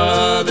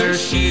mother,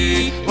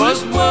 she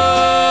was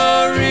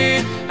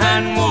worried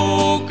and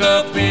woke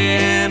up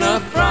in a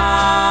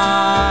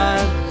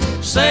fright,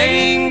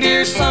 saying,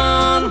 "Dear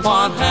son,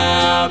 what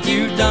have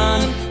you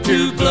done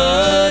to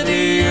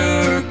bloody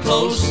your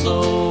close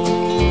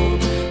soul?"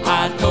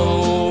 I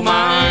told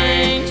my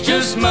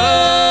anxious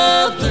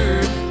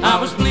mother I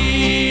was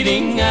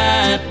bleeding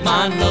at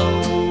my nose.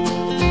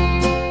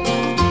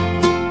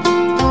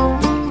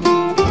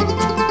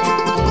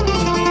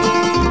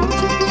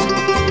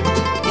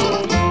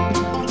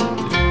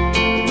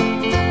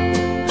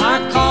 I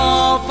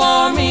called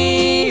for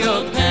me a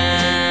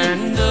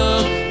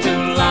candle to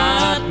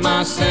light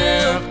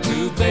myself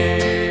to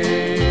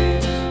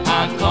bed. I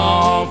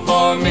called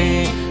for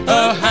me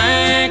a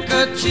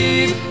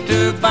handkerchief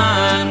to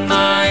bind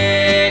my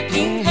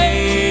aching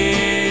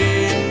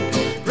head.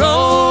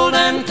 Rolled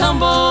and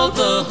tumbled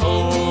the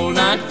whole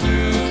night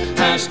through,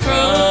 as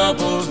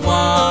troubles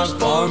was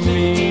for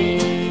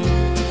me.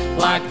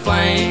 Like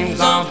flames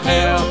of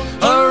hell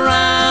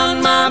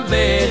around my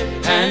bed,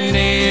 and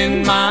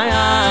in my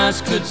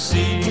eyes could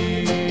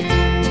see.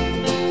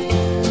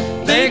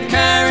 They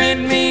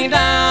carried me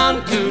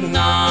down to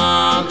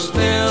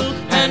Knoxville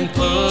and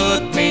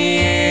put me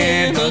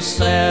in a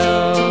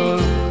cell.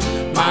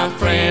 My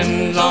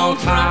friends all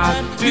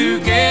tried to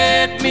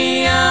get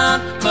me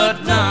out,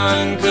 but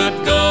none could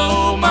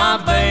go my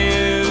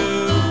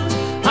bail.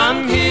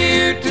 I'm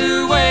here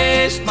to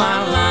waste my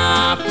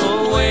life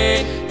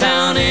away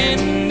down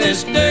in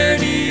this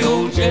dirty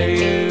old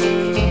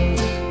jail,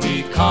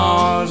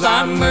 because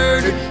I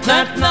murdered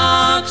that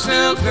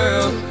Knoxville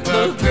girl,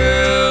 the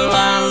girl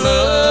I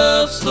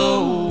love so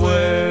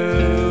well.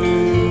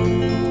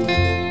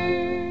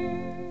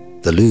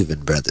 The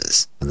Louvin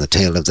Brothers and the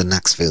Tale of the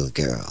Knoxville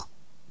Girl.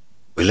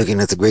 We're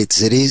looking at the great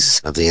cities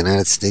of the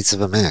United States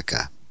of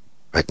America.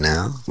 Right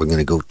now, we're going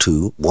to go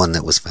to one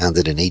that was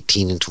founded in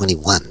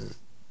 1821.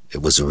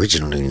 It was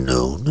originally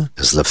known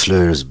as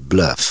LaFleur's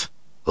Bluff.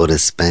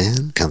 Otis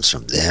Spann comes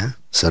from there.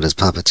 So does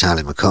Papa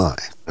Charlie McCoy,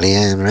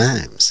 Leanne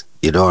Rimes,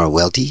 Eudora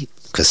Welty,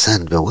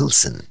 Cassandra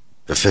Wilson,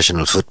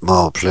 professional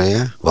football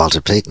player Walter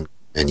Payton,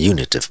 and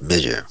unit of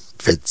measure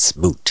Fred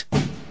Smoot.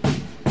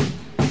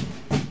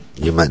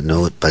 You might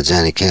know it by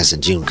Johnny Cash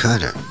and June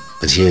Carter,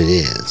 but here it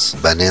is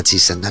by Nancy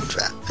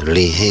Sinatra and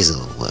Lee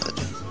Hazelwood.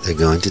 They're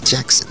going to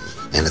Jackson,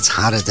 and it's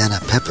hotter than a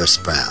pepper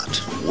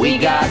sprout. We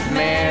got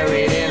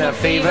married in a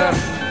fever,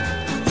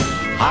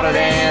 hotter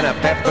than a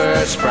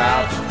pepper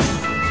sprout.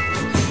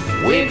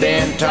 We've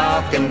been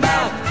talking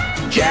about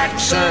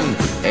Jackson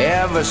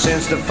ever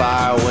since the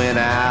fire went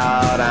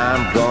out.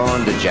 I'm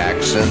going to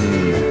Jackson,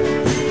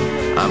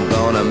 I'm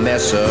gonna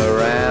mess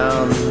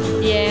around.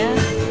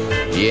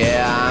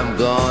 Yeah, I'm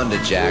going to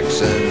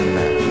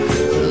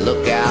Jackson,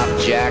 look out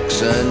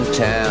Jackson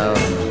Town.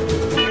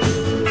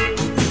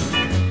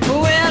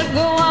 Well,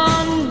 go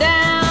on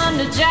down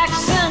to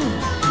Jackson,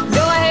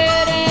 go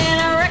ahead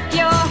and wreck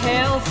your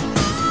health.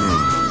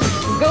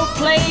 Go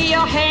play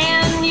your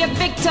hand, you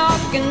big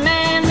talking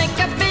man, make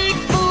a big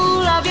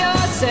fool of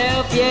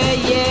yourself.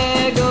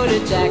 Yeah, go to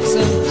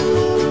Jackson,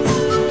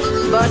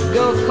 but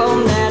go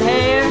comb that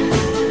hair.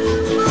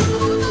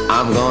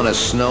 I'm gonna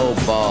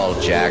snowball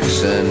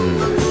Jackson.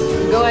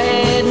 Go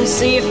ahead and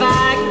see if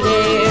I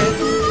care.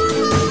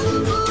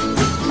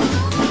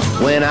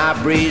 When I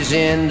breeze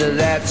into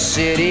that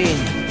city,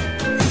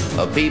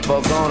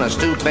 people gonna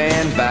stoop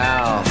and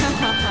bow.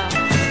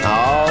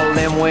 All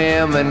them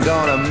women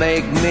gonna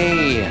make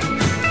me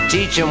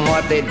teach them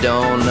what they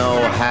don't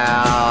know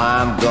how.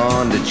 I'm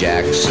going to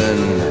Jackson,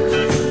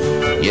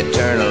 you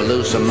turn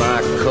loose of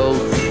my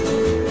coat,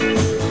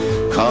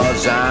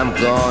 'cause I'm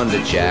going to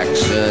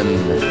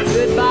Jackson.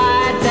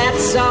 Goodbye,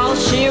 that's all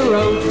she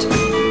wrote.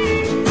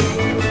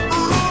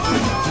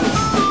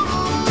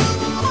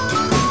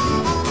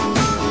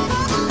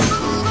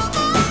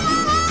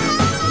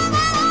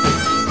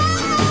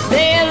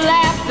 They'll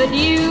laugh at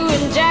you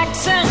in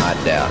Jackson, I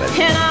doubt it.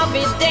 and I'll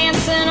be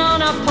dancing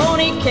on a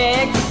pony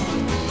keg.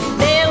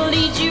 They'll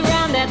lead you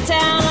around that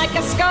town like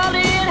a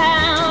scalded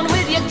hound,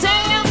 with your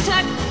tail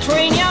tucked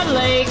between your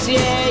legs.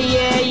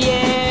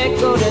 Yeah,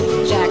 go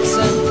to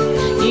Jackson,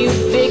 you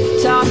big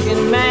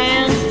talking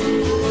man,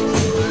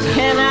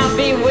 and I'll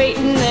be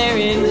waiting there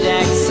in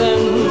Jackson,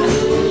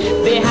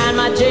 behind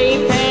my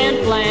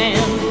J-Pan plan.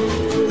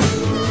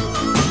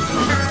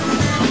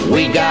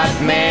 We got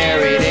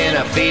married in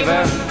a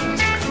fever,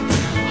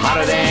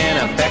 hotter than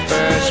a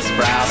pepper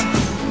sprout.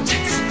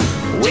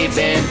 We've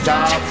been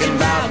talking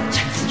about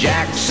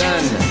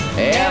Jackson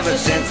ever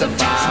since the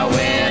fire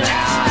went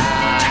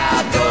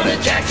out. Go to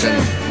Jackson,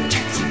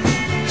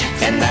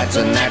 and that's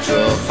a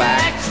natural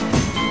fact.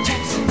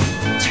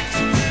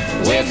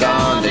 We're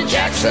gone to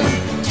Jackson,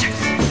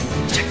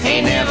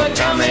 ain't never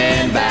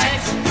coming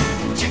back.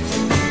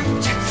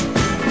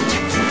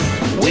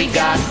 We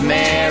got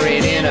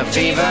married in a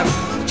fever,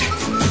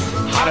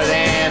 hotter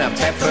than a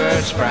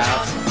pepper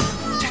sprout.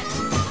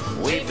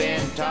 We've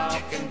been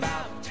talking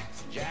about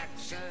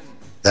Jackson.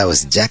 That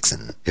was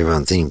Jackson, here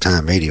on Theme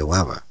Time Radio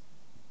Hour.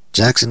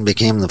 Jackson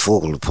became the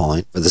focal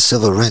point for the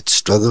civil rights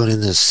struggle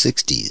in the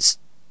 60s.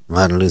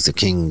 Martin Luther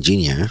King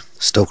Jr.,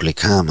 Stokely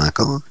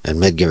Carmichael, and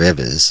Medgar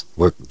Evers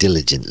worked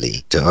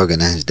diligently to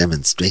organize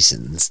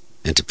demonstrations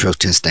and to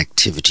protest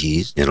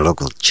activities in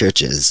local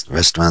churches,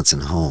 restaurants,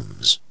 and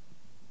homes.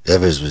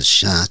 Evers was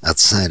shot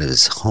outside of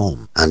his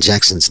home on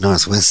Jackson's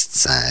northwest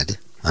side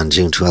on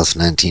June 12,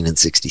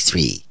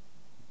 1963.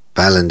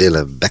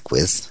 Bylandilla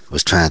Beckwith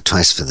was tried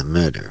twice for the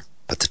murder,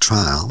 but the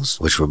trials,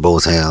 which were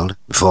both held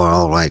before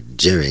all-white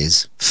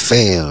juries,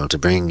 failed to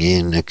bring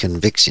in a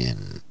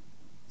conviction.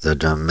 The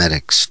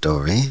dramatic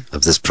story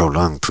of this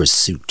prolonged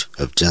pursuit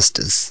of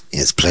justice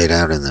is played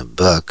out in the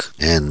book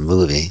and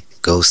movie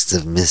Ghosts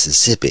of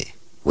Mississippi,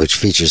 which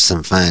features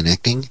some fine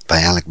acting by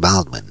Alec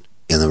Baldwin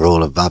in the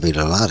role of Bobby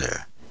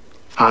DeLauder.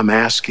 I'm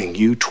asking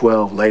you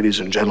 12 ladies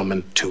and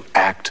gentlemen to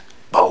act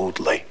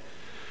boldly,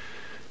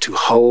 to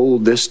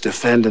hold this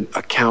defendant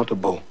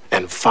accountable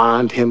and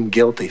find him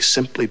guilty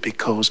simply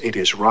because it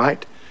is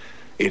right,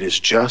 it is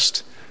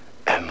just,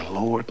 and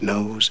Lord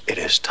knows it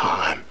is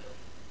time.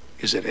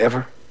 Is it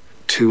ever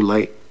too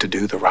late to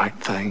do the right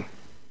thing?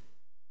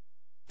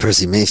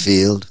 Percy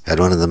Mayfield had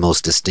one of the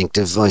most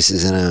distinctive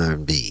voices in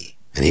R&B,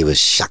 and he was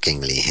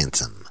shockingly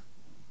handsome.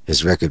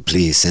 His record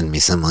Please Send Me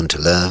Someone to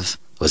Love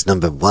was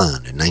number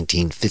 1 in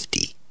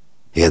 1950.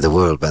 He had the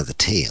world by the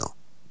tail.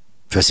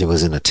 Percy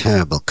was in a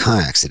terrible car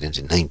accident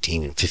in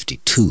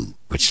 1952,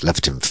 which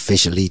left him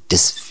facially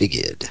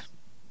disfigured.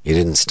 He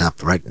didn't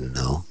stop writing,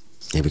 though.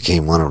 He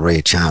became one of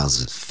Ray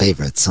Charles'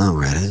 favorite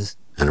songwriters,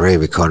 and Ray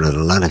recorded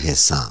a lot of his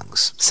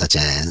songs, such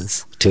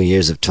as 2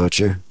 Years of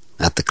Torture,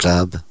 At the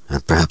Club,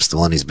 and perhaps the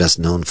one he's best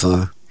known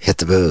for, Hit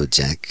the Road,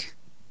 Jack.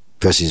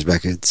 Percy's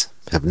records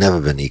have never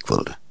been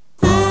equaled.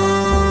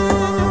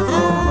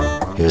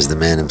 Here's the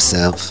man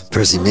himself,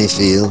 Percy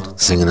Mayfield,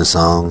 singing a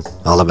song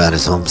all about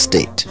his home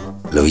state,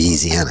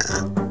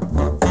 Louisiana.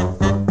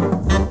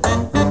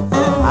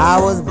 I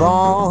was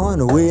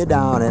born way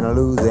down in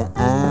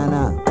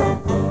Louisiana.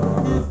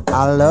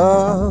 I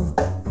love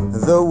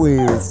the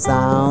weird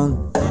sound,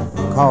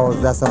 'cause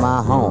that's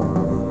my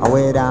home,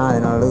 way down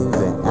in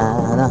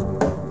Louisiana.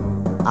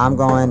 I'm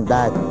going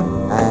back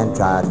and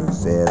try to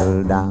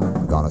settle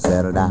down. Gonna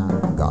settle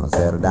down, gonna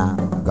settle down,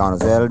 gonna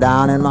settle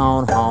down in my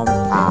own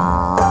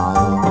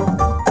hometown.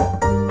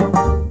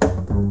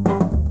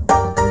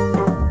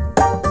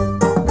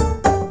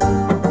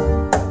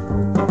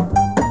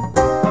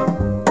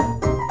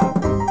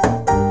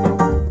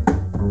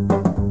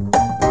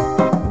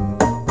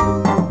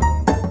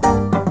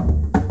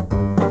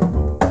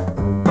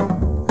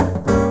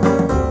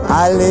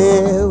 I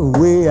live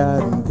way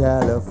out in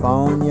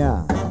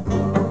California.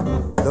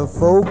 The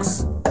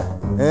folks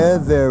are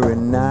very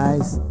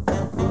nice,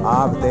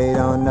 but they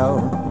don't know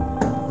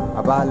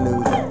about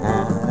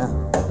Louisiana.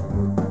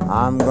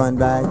 I'm going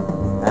back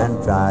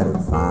and try to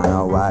find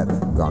a wife.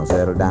 Gonna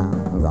settle down,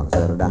 gonna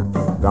settle down,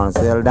 gonna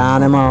settle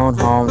down in my own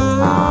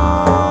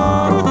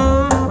hometown.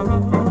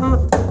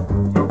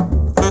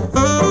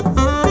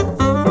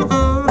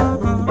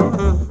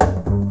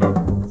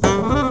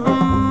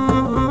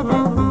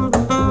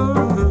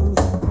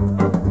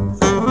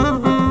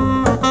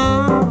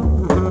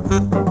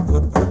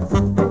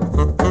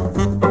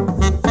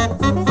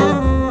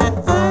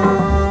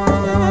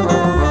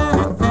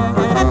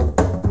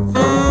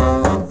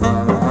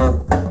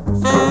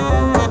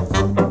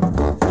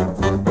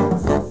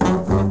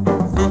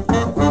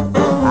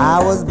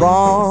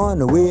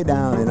 Way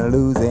down in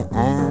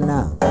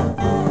Louisiana.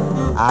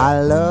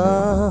 I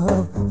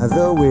love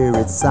the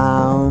weird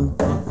sound,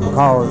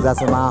 'cause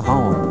that's my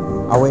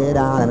home, way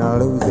down in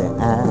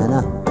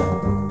Louisiana.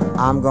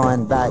 I'm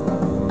going back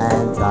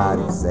and try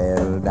to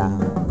settle down.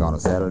 Gonna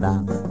settle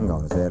down,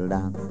 gonna settle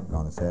down,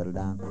 gonna settle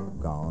down,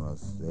 gonna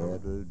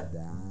settle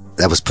down.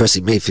 That was Percy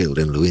Mayfield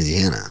in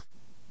Louisiana.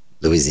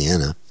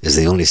 Louisiana is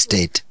the only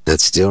state that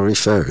still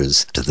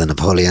refers to the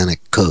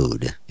Napoleonic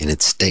Code in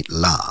its state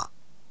law.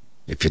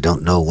 If you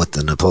don't know what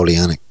the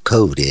Napoleonic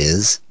Code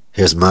is,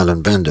 here's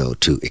Marlon Brando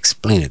to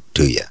explain it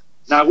to you.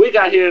 Now, we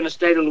got here in the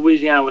state of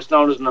Louisiana what's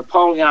known as the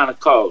Napoleonic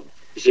Code.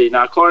 You see,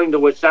 now, according to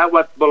which that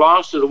what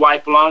belongs to the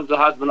wife belongs to the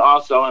husband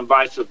also, and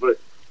vice versa.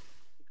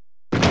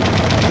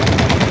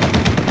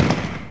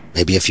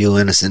 Maybe a few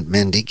innocent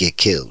men did get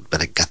killed,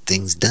 but it got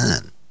things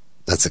done.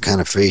 That's the kind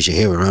of phrase you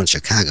hear around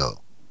Chicago.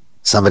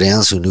 Somebody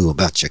else who knew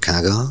about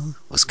Chicago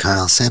was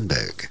Carl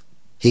Sandburg.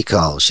 He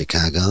called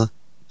Chicago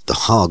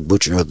the hog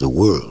butcher of the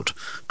world,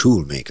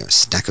 tool maker,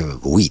 stacker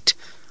of wheat,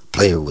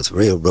 player with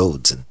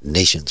railroads, and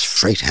nation's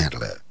freight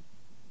handler.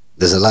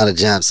 There's a lot of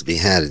jobs to be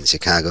had in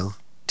Chicago.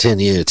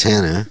 10-year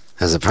Tanner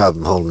has a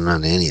problem holding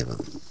on to any of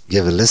them.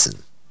 Give a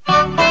listen.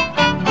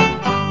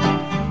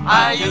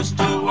 I used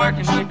to work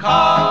in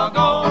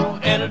Chicago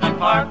in a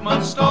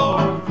department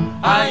store.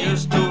 I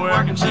used to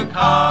work in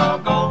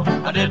Chicago,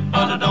 I did,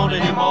 but I don't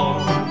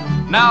anymore.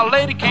 Now a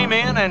lady came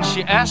in and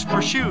she asked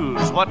for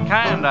shoes. What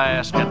kind, I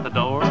asked at the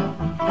door.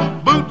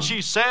 Boot,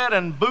 she said,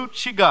 and boot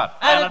she got.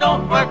 And I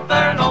don't work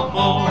there no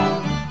more.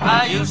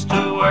 I used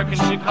to work in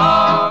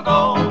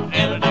Chicago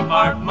in a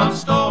department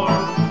store.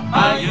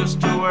 I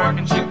used to work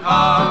in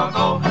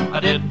Chicago, I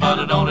did, but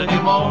I don't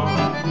anymore.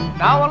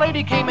 Now a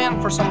lady came in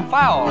for some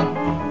fowl.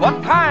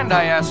 What kind,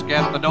 I asked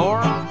at the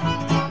door.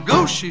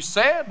 Goose, she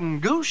said,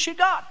 and goose she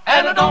got.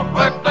 And I don't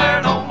work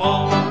there no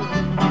more.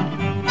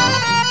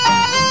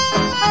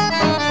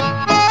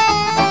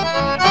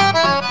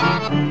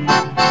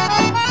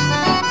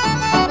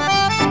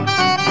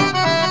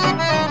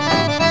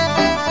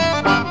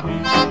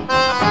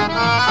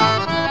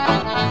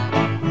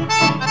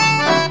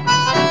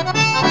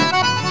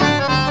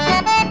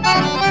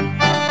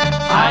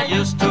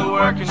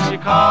 In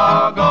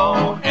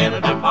Chicago in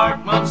a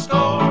department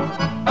store.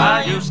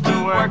 I used to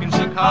work in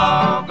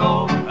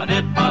Chicago, I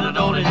did, but I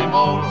don't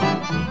anymore.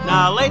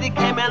 Now a lady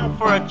came in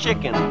for a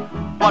chicken.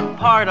 What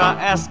part, I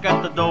asked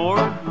at the door.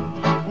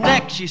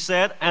 Neck, she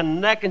said,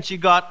 and neckin' she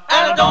got.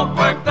 And I don't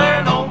work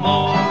there no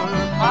more.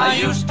 I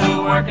used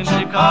to work in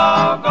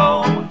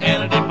Chicago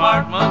in a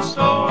department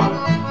store.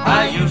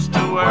 I used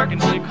to work in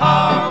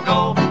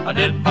Chicago, I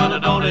did, but I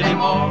don't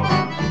anymore.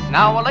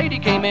 Now a lady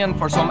came in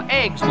for some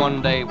eggs one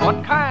day.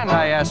 What kind,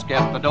 I asked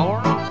at the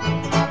door.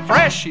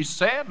 Fresh, she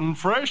said, and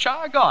fresh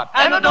I got.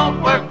 And I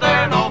don't work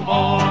there no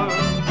more.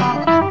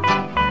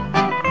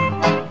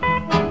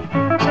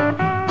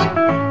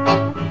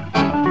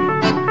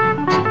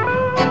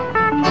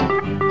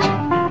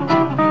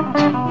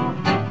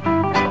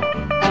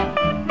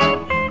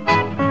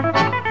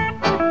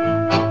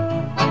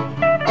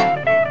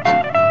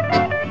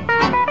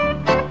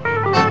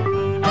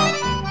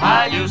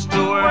 I used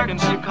to work in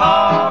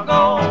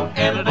Chicago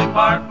in a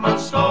department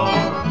store.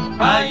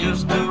 I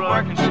used to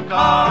work in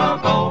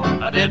Chicago,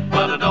 I did,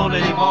 but I don't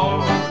anymore.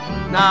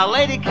 Now a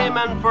lady came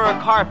in for a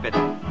carpet.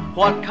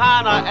 What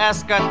kind, I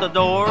asked at the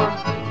door.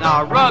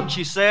 Now a rug,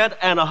 she said,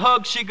 and a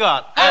hug she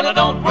got. And I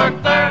don't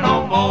work there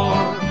no more.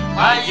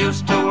 I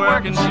used to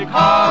work in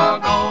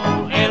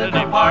Chicago in a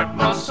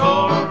department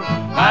store.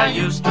 I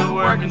used to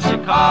work in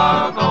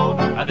Chicago,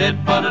 I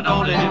did, but I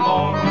don't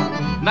anymore.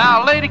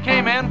 Now a lady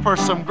came in for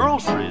some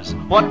groceries.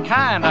 What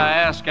kind, I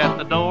asked at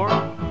the door.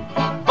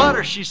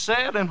 Butter, she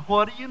said, and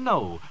what do you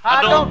know?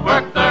 I don't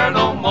work there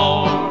no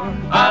more.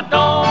 I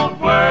don't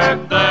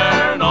work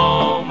there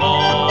no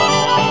more.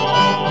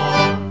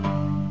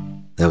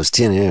 That was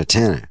Tin Ear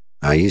Tanner.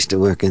 I used to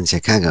work in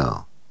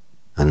Chicago.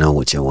 I know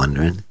what you're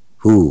wondering.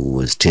 Who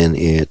was Tin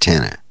Ear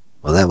Tanner?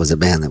 Well, that was a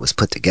band that was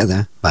put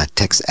together by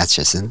Tex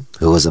Atchison,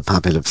 who was a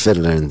popular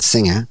fiddler and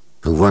singer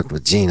who worked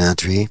with Gene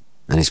Autry,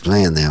 and he's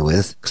playing there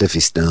with Cliffy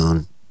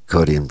Stone,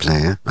 accordion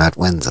player, Art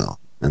Wenzel,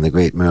 and the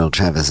great Merle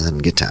Travis on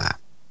guitar.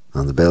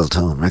 On the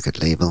Bell-Tone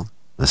record label,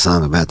 a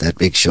song about that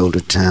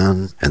big-shouldered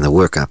town and the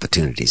work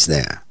opportunities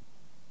there.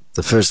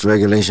 The first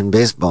regulation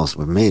baseballs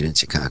were made in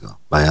Chicago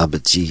by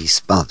Albert G.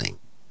 Spalding,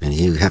 and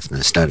Hugh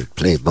Hefner started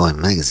Playboy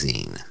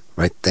magazine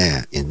right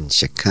there in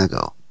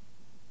Chicago.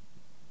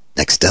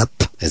 Next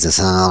up is a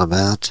song all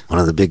about one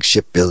of the big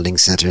shipbuilding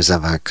centers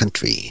of our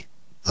country.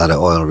 A lot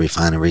of oil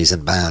refineries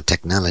and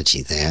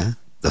biotechnology there.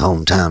 The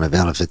hometown of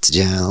Ella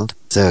Fitzgerald,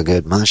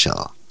 Thurgood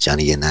Marshall,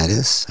 Johnny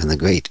Unitas, and the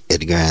great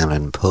Edgar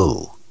Allan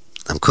Poe.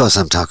 Of course,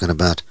 I'm talking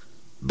about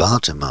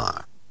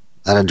Baltimore.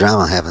 A lot of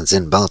drama happens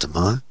in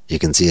Baltimore. You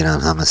can see it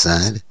on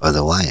Homicide or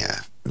The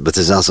Wire. But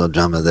there's also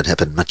drama that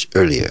happened much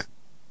earlier.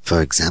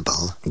 For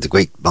example, the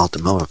Great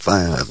Baltimore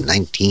Fire of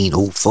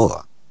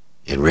 1904.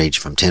 It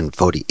raged from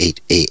 10:48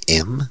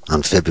 a.m.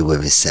 on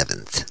February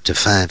 7th to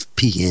 5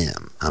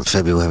 p.m. on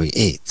February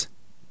 8th.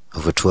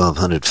 Over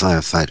 1,200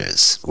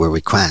 firefighters were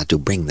required to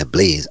bring the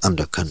blaze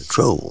under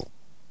control.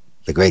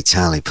 The great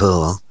Charlie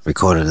Poole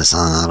recorded a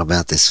song all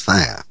about this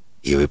fire.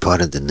 He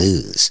reported the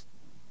news.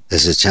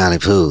 This is Charlie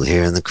Poole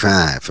hearing the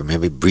cry from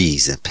every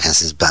breeze that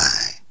passes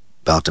by.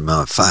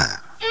 Baltimore Fire.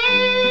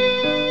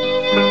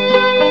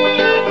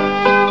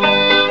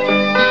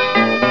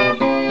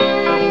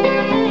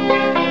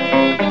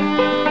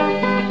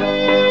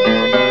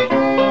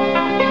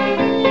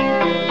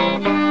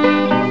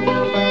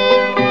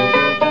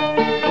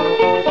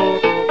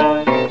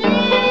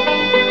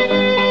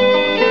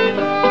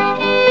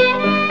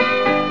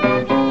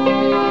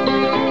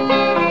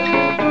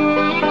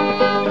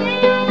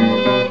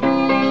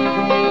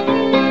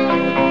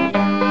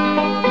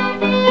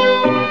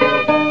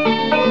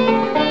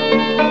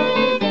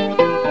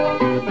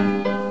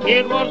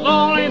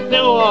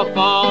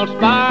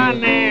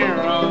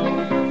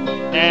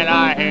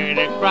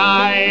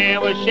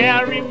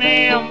 Shall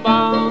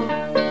remember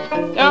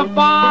the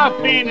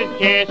far-famed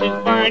test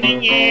is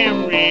burning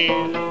in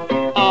red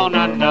on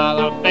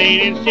another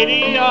fading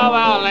city of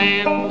our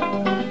land.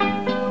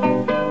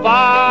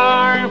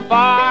 Fire,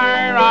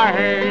 fire, I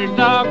heard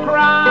the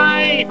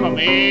cry from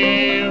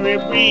every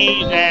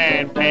breeze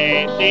that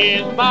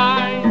passes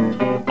by.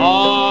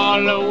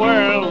 All the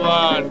world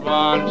was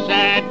one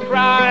sad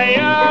cry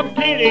of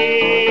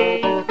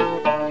pity.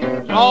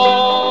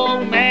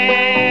 Strong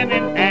man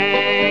and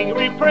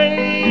angry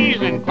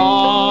praise and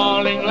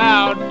calling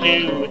loud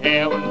to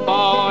heaven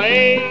for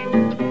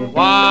aid.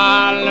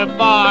 While the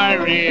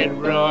fiery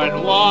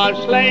ruin was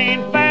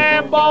slain,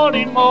 fair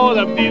Baltimore,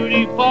 the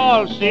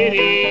beautiful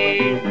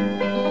city.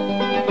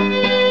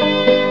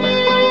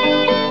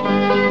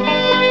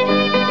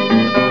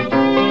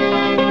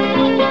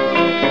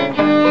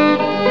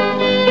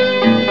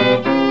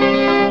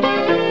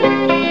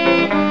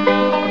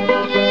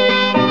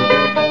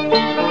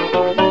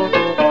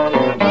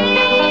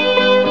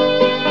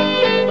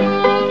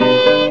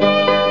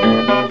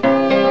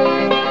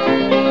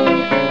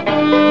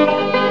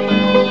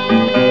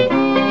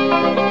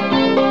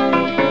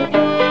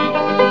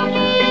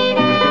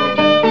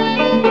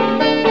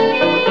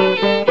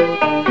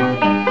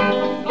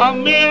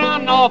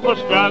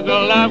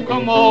 Struggle of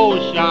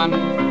commotion.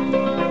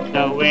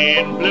 The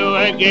wind blew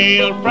a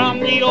gale from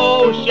the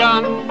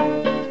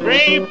ocean.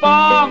 Brave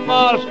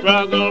farmers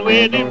struggled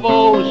with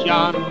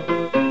devotion,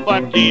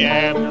 but the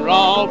after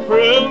all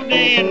proved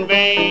in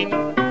vain.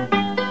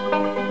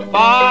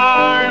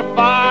 Fire,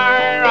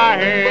 fire, I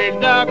heard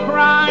the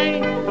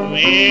cry from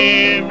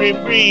every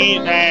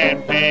breeze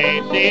that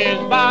passes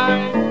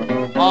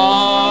by.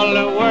 All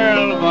the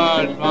world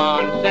was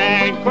one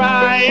sad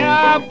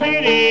cry of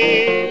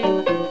pity.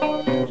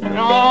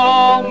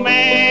 Strong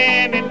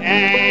man and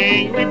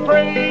angry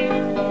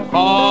praise,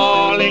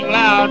 calling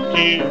loud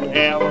to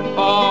heaven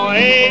for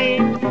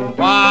aid.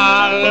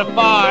 While the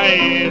fire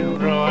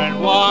and ruin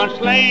was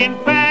slain,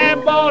 fair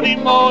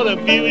Baltimore, the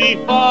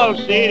beautiful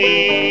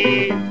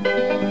city.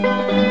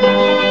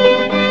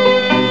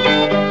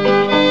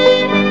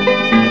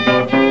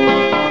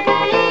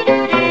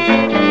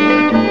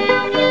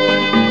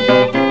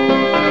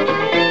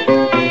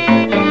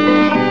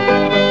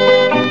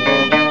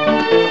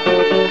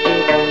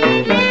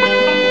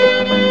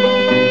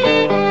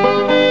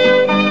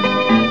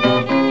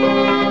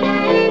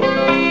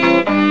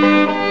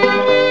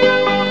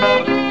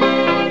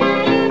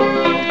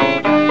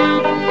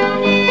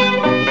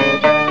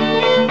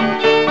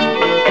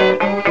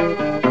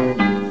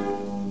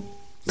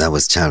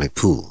 Was Charlie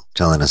Poole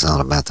telling us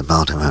all about the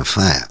Baltimore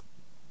Fire.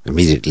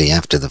 Immediately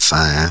after the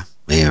fire,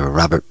 Mayor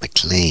Robert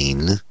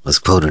McLean was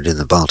quoted in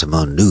the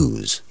Baltimore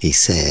News. He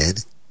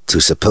said, "To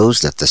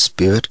suppose that the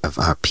spirit of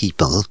our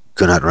people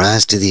could not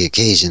rise to the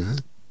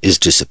occasion is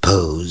to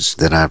suppose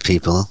that our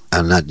people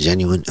are not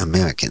genuine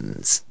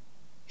Americans."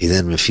 He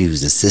then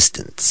refused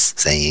assistance,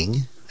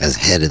 saying, "As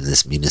head of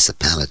this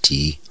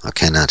municipality, I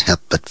cannot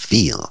help but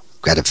feel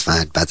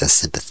gratified by the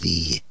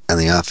sympathy and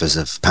the offers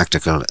of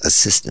practical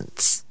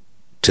assistance.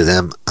 To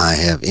them I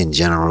have in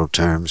general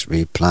terms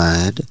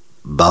replied,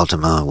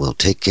 Baltimore will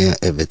take care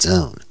of its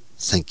own.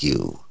 Thank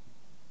you."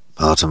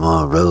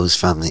 Baltimore rose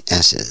from the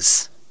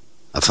ashes.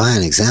 A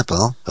fine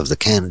example of the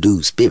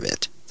can-do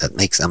spirit that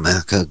makes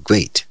America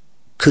great.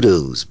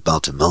 Kudos,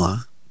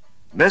 Baltimore.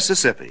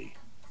 Mississippi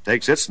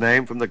takes its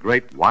name from the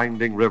great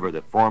winding river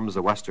that forms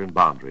the western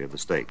boundary of the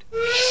state.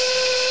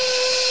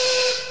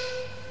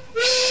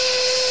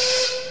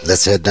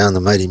 Let's head down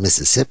the mighty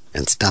Mississippi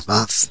and stop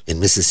off in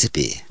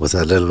Mississippi with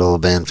our little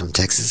old band from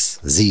Texas,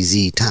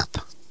 ZZ Top,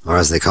 or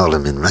as they call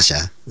him in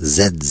Russia,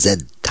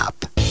 ZZ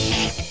Top.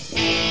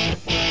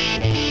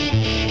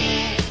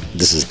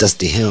 This is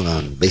Dusty Hill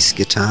on bass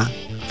guitar,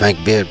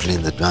 Frank Beard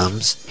playing the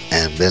drums,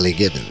 and Billy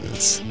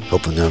Gibbons,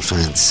 hoping they'll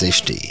find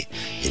safety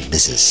in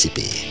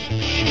Mississippi.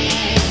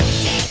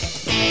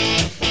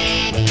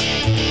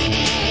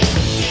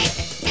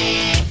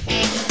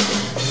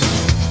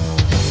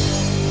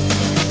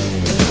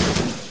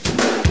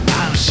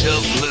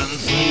 Shuffling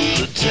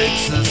through the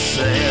Texas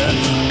sand,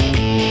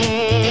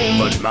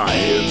 but my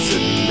head's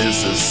in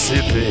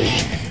Mississippi.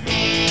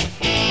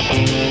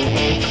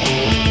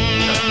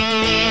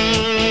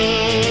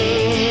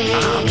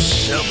 I'm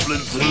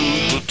shuffling through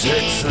the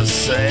Texas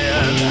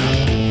sand,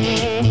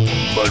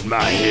 but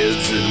my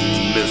head's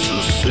in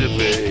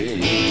Mississippi.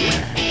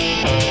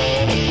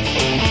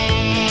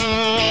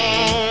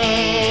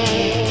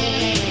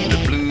 The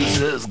blues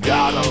has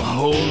got a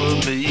hold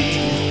of me.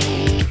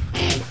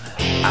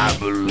 I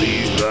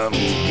believe I'm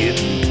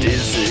getting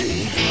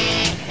dizzy.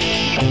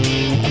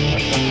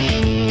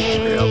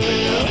 Help me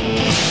now.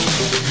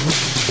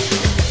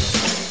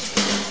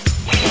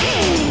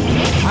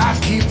 I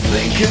keep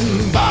thinking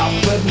about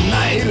that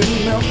night in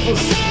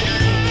Memphis.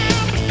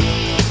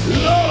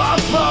 Lord, I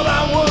thought I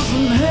was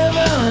in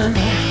heaven.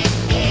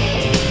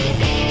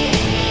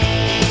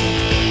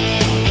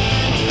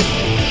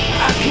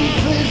 I keep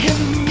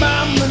thinking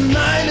about the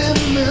night in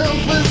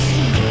Memphis.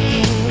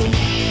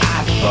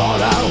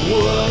 Thought I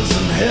was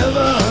in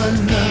heaven.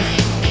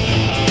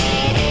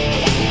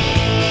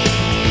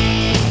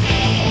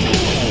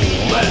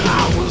 But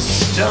I was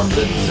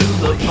stumbling through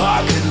the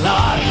parking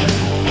lot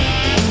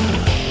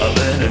of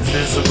an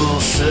invisible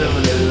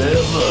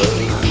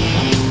 7-Eleven.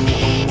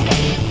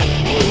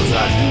 What was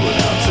I doing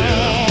out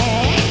there?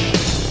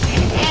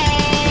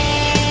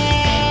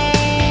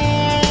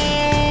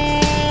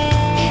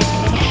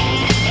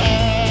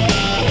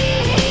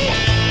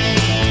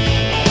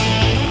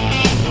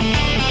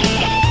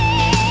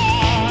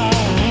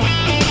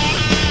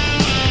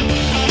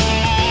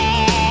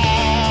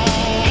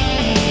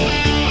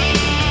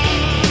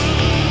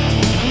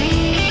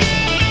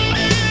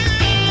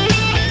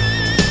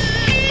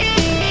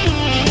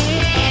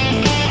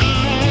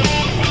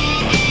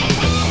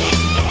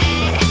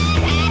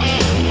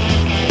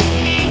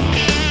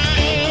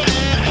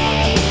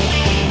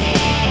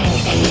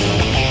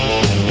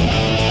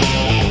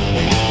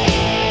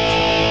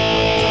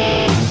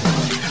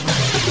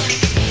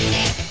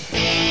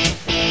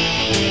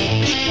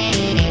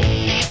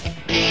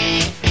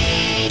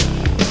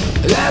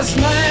 Last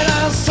night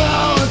I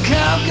saw a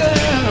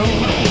cowgirl.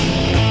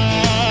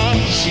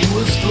 She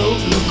was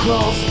floating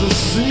across the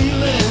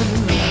ceiling.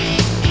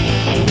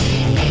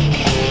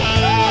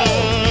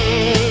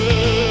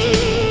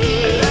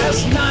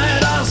 Last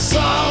night I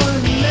saw a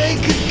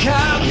naked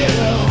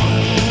cowgirl.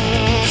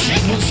 She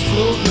was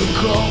floating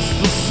across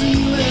the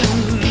ceiling.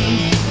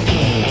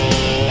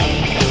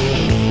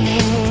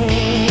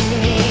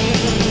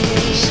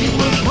 She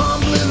was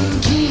mumbling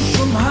to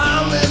some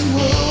howling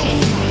wolf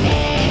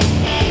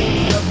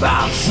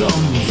about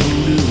some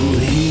voodoo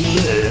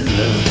healing.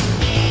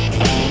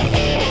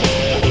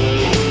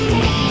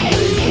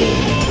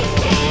 Baby,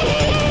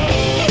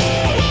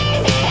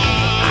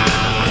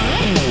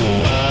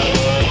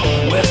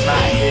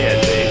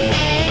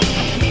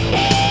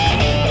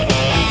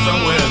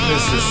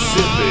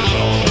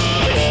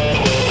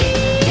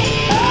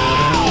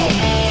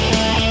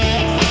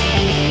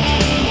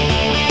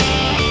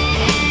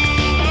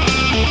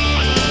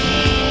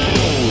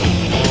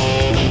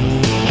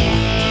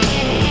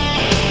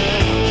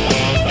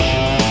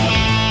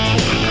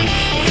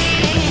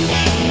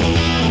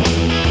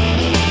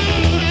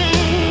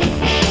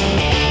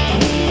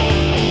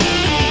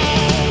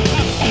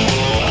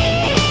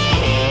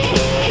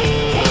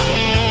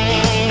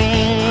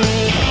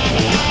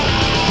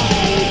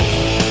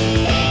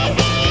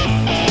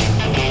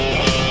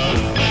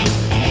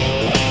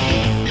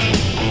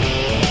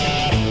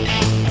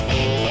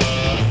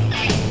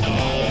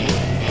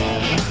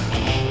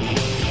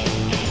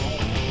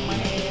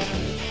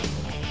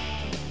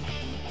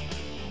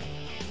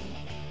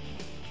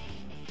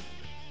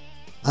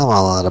 I'm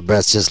all out of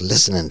breath just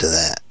listening to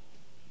that.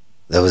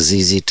 That was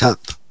ZZ Top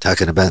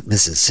talking about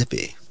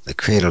Mississippi, the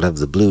cradle of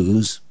the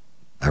blues.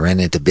 I ran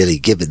into Billy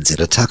Gibbons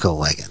at a taco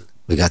wagon.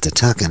 We got to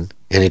talking,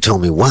 and he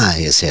told me why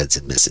his head's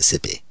in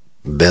Mississippi.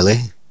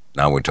 Billy?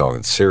 Now we're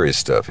talking serious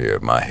stuff here.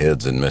 My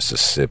head's in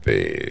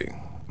Mississippi.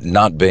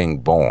 Not being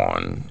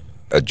born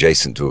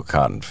adjacent to a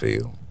cotton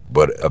field,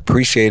 but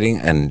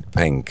appreciating and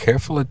paying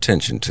careful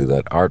attention to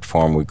that art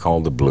form we call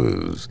the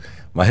blues.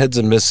 My head's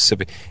in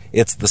Mississippi.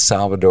 It's the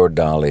Salvador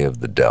Dali of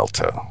the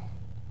Delta.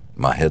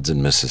 My head's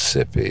in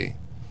Mississippi.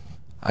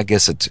 I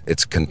guess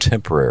it's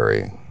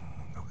contemporary.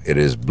 It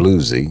is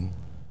bluesy,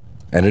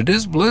 and it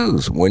is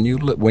blues when you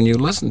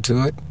listen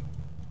to it.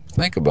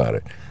 Think about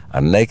it. A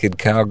naked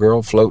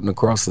cowgirl floating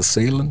across the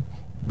ceiling?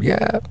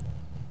 Yeah.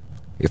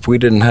 If we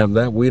didn't have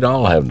that, we'd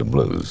all have the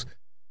blues.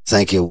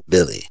 Thank you,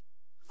 Billy.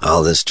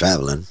 All this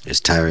traveling is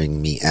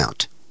tiring me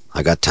out.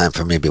 I got time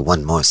for maybe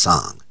one more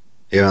song.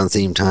 Here on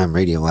Theme Time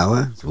Radio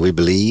Hour, we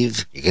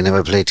believe you can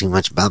never play too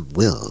much Bob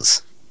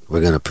Wills. We're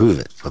going to prove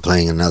it for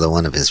playing another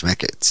one of his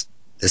records.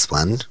 This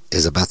one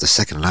is about the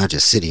second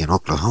largest city in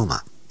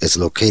Oklahoma. It's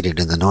located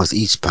in the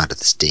northeast part of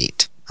the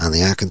state, on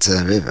the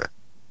Arkansas River.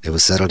 It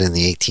was settled in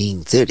the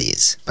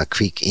 1830s by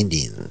Creek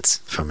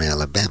Indians from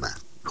Alabama,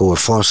 who were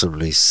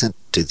forcibly sent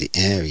to the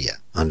area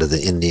under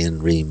the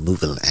Indian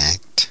Removal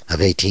Act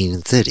of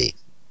 1830.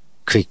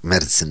 Creek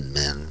medicine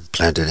men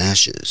planted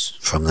ashes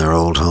from their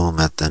old home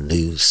at the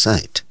new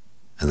site,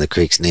 and the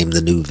Creeks named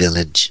the new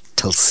village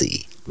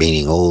Tulsi,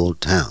 meaning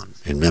Old Town,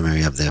 in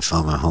memory of their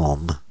former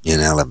home in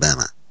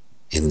Alabama.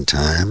 In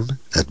time,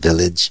 that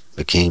village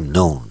became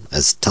known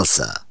as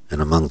Tulsa,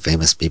 and among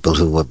famous people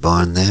who were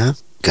born there,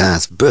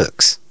 Garth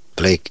Brooks,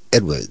 Blake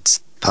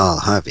Edwards, Paul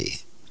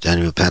Harvey,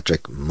 Daniel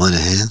Patrick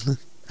Moynihan,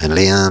 and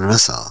Leon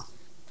Russell.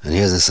 And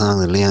here's a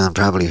song that Leon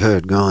probably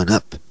heard growing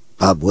up.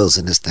 Bob Wills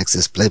and his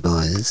Texas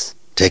Playboys.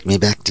 Take Me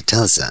Back to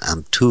Tulsa.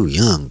 I'm too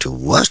young to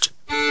what?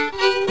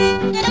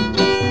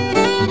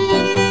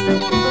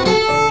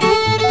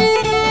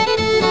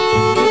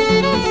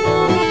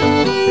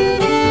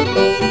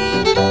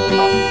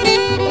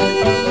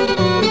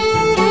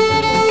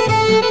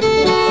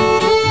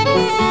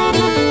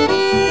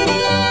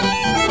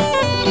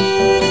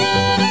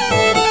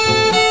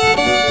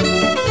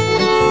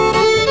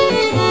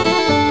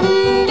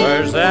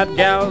 That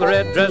gal, the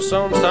red dress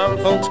on, some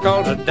folks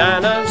called her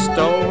Dinah,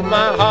 stole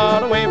my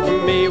heart away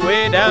from me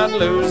way down in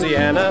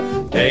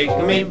Louisiana. Take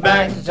me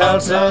back to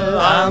Tulsa,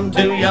 I'm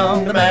too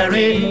young to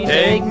marry.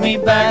 Take me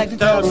back to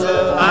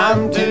Tulsa,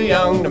 I'm too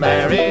young to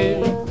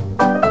marry.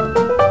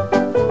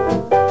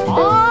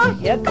 Oh,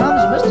 here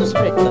comes Mr.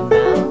 Strickland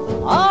now.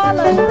 Oh,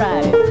 let's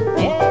ride him.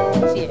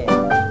 Yes, yes.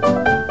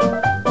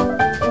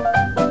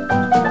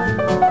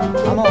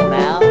 Come on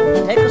now,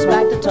 take us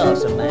back to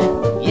Tulsa, man.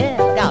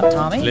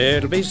 Tommy.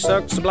 Little bee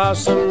sucks the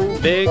blossom,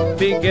 big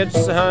bee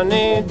gets the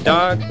honey,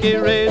 darky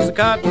raise the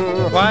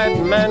cotton, white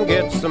man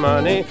gets the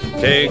money.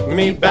 Take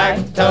me back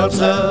to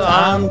Tulsa,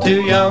 I'm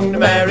too young to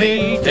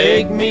marry.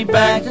 Take me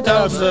back to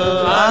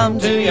Tulsa, I'm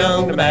too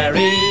young to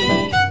marry.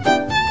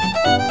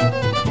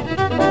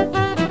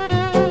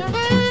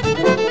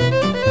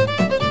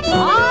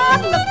 Oh,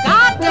 look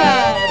out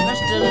there,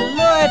 Mr.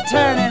 Louis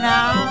turning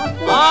out.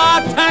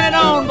 Oh, turn it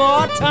on,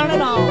 boy, turn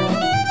it on.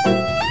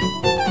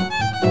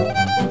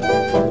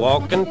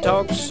 Walk and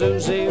talk,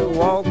 Susie,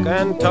 walk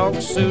and talk,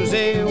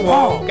 Susie,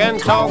 walk and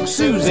talk,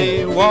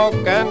 Susie, walk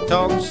and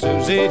talk,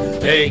 Susie.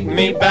 Take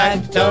me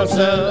back to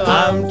Tulsa,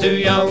 I'm too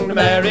young to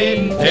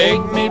marry.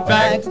 Take me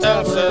back to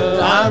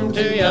Tulsa, I'm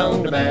too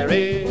young to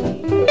marry.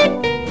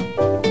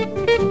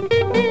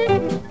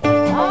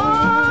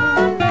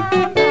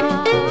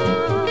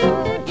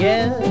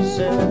 Yes,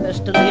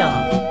 Mr.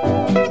 Leon.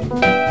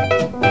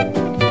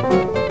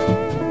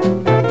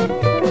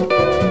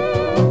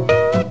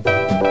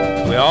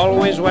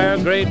 Always wear a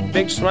great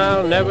big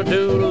smile, never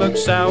do look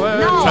sour.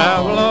 No.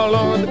 Travel all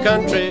over the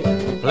country,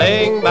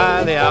 playing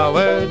by the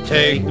hour.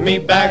 Take me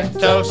back to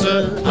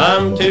Tulsa,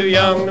 I'm too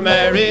young to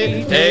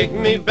marry. Take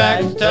me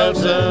back to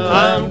Tulsa,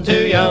 I'm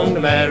too young to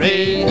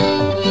marry.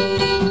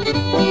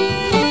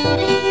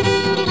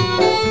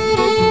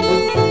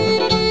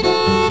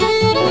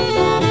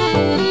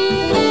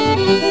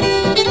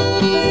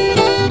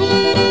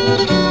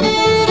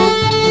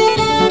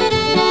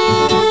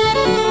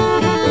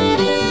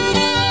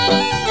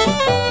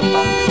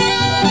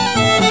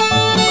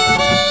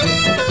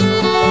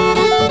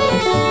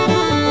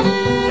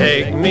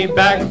 Take me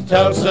back to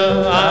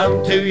Tulsa,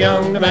 I'm too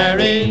young to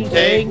marry.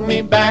 Take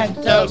me back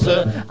to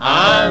Tulsa,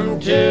 I'm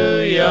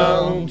too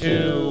young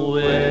to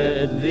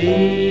wed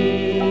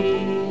thee.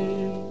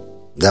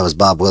 That was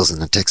Bob Wills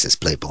and the Texas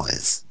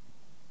Playboys.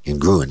 In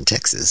Gruen,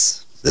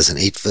 Texas, there's an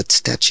 8-foot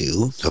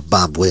statue of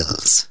Bob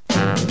Wills.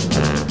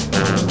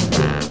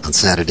 On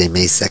Saturday,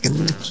 May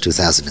 2nd,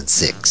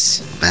 2006,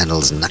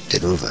 vandals knocked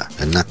it over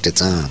and knocked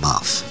its arm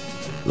off.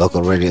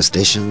 Local radio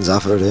stations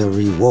offered a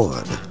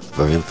reward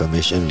for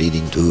information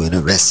leading to an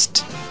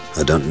arrest.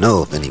 I don't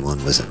know if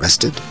anyone was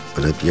arrested,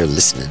 but if you're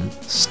listening,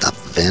 stop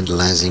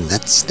vandalizing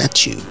that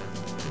statue.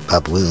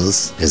 Bob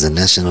Wills is a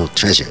national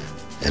treasure,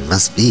 and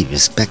must be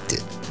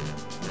respected.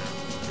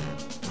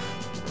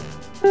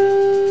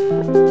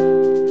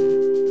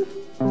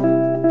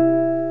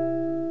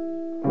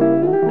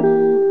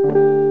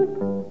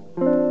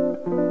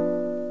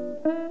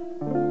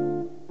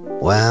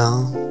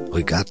 Well,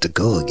 we got to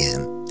go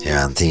again here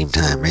on Theme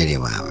Time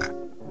Radio Hour.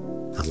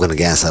 I'm gonna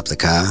gas up the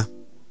car,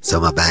 throw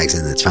my bags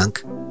in the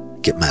trunk,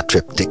 get my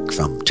triptych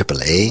from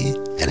AAA,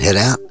 and head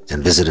out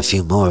and visit a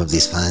few more of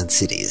these fine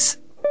cities.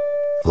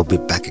 We'll be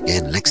back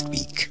again next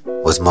week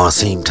with more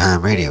Theme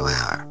Time Radio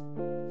Hour.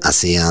 I'll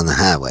see you on the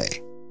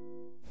highway.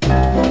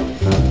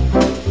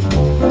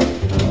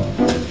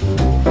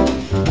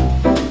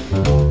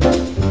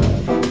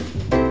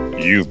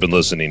 You've been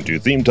listening to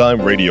Theme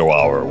Time Radio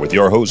Hour with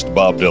your host,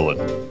 Bob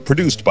Dylan.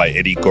 Produced by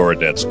Eddie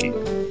Gorodetsky.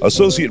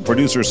 Associate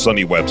producer,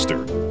 Sonny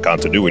Webster.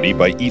 Continuity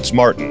by Eats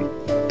Martin.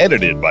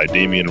 Edited by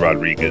Damian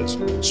Rodriguez.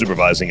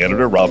 Supervising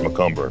editor, Rob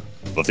McCumber.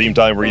 The Theme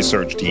Time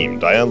research team,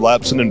 Diane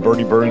Lapson and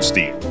Bernie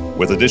Bernstein.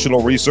 With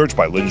additional research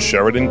by Lynn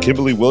Sheridan,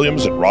 Kimberly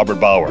Williams, and Robert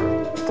Bauer.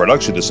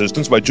 Production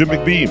assistance by Jim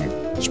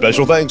McBeam.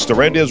 Special thanks to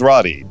Randy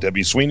Azrati,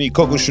 Debbie Sweeney,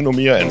 Coco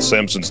Shinomiya, and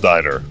Samson's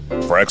Diner.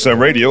 For XM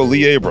Radio,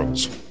 Lee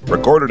Abrams.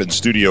 Recorded in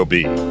Studio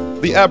B,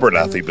 the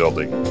Abernathy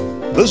Building.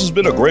 This has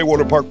been a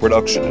Greywater Park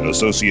production in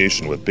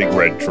association with Big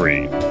Red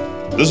Tree.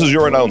 This is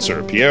your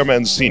announcer, Pierre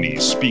Mancini,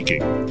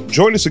 speaking.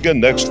 Join us again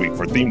next week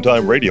for Theme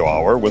Time Radio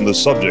Hour when the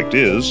subject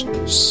is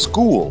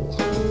school.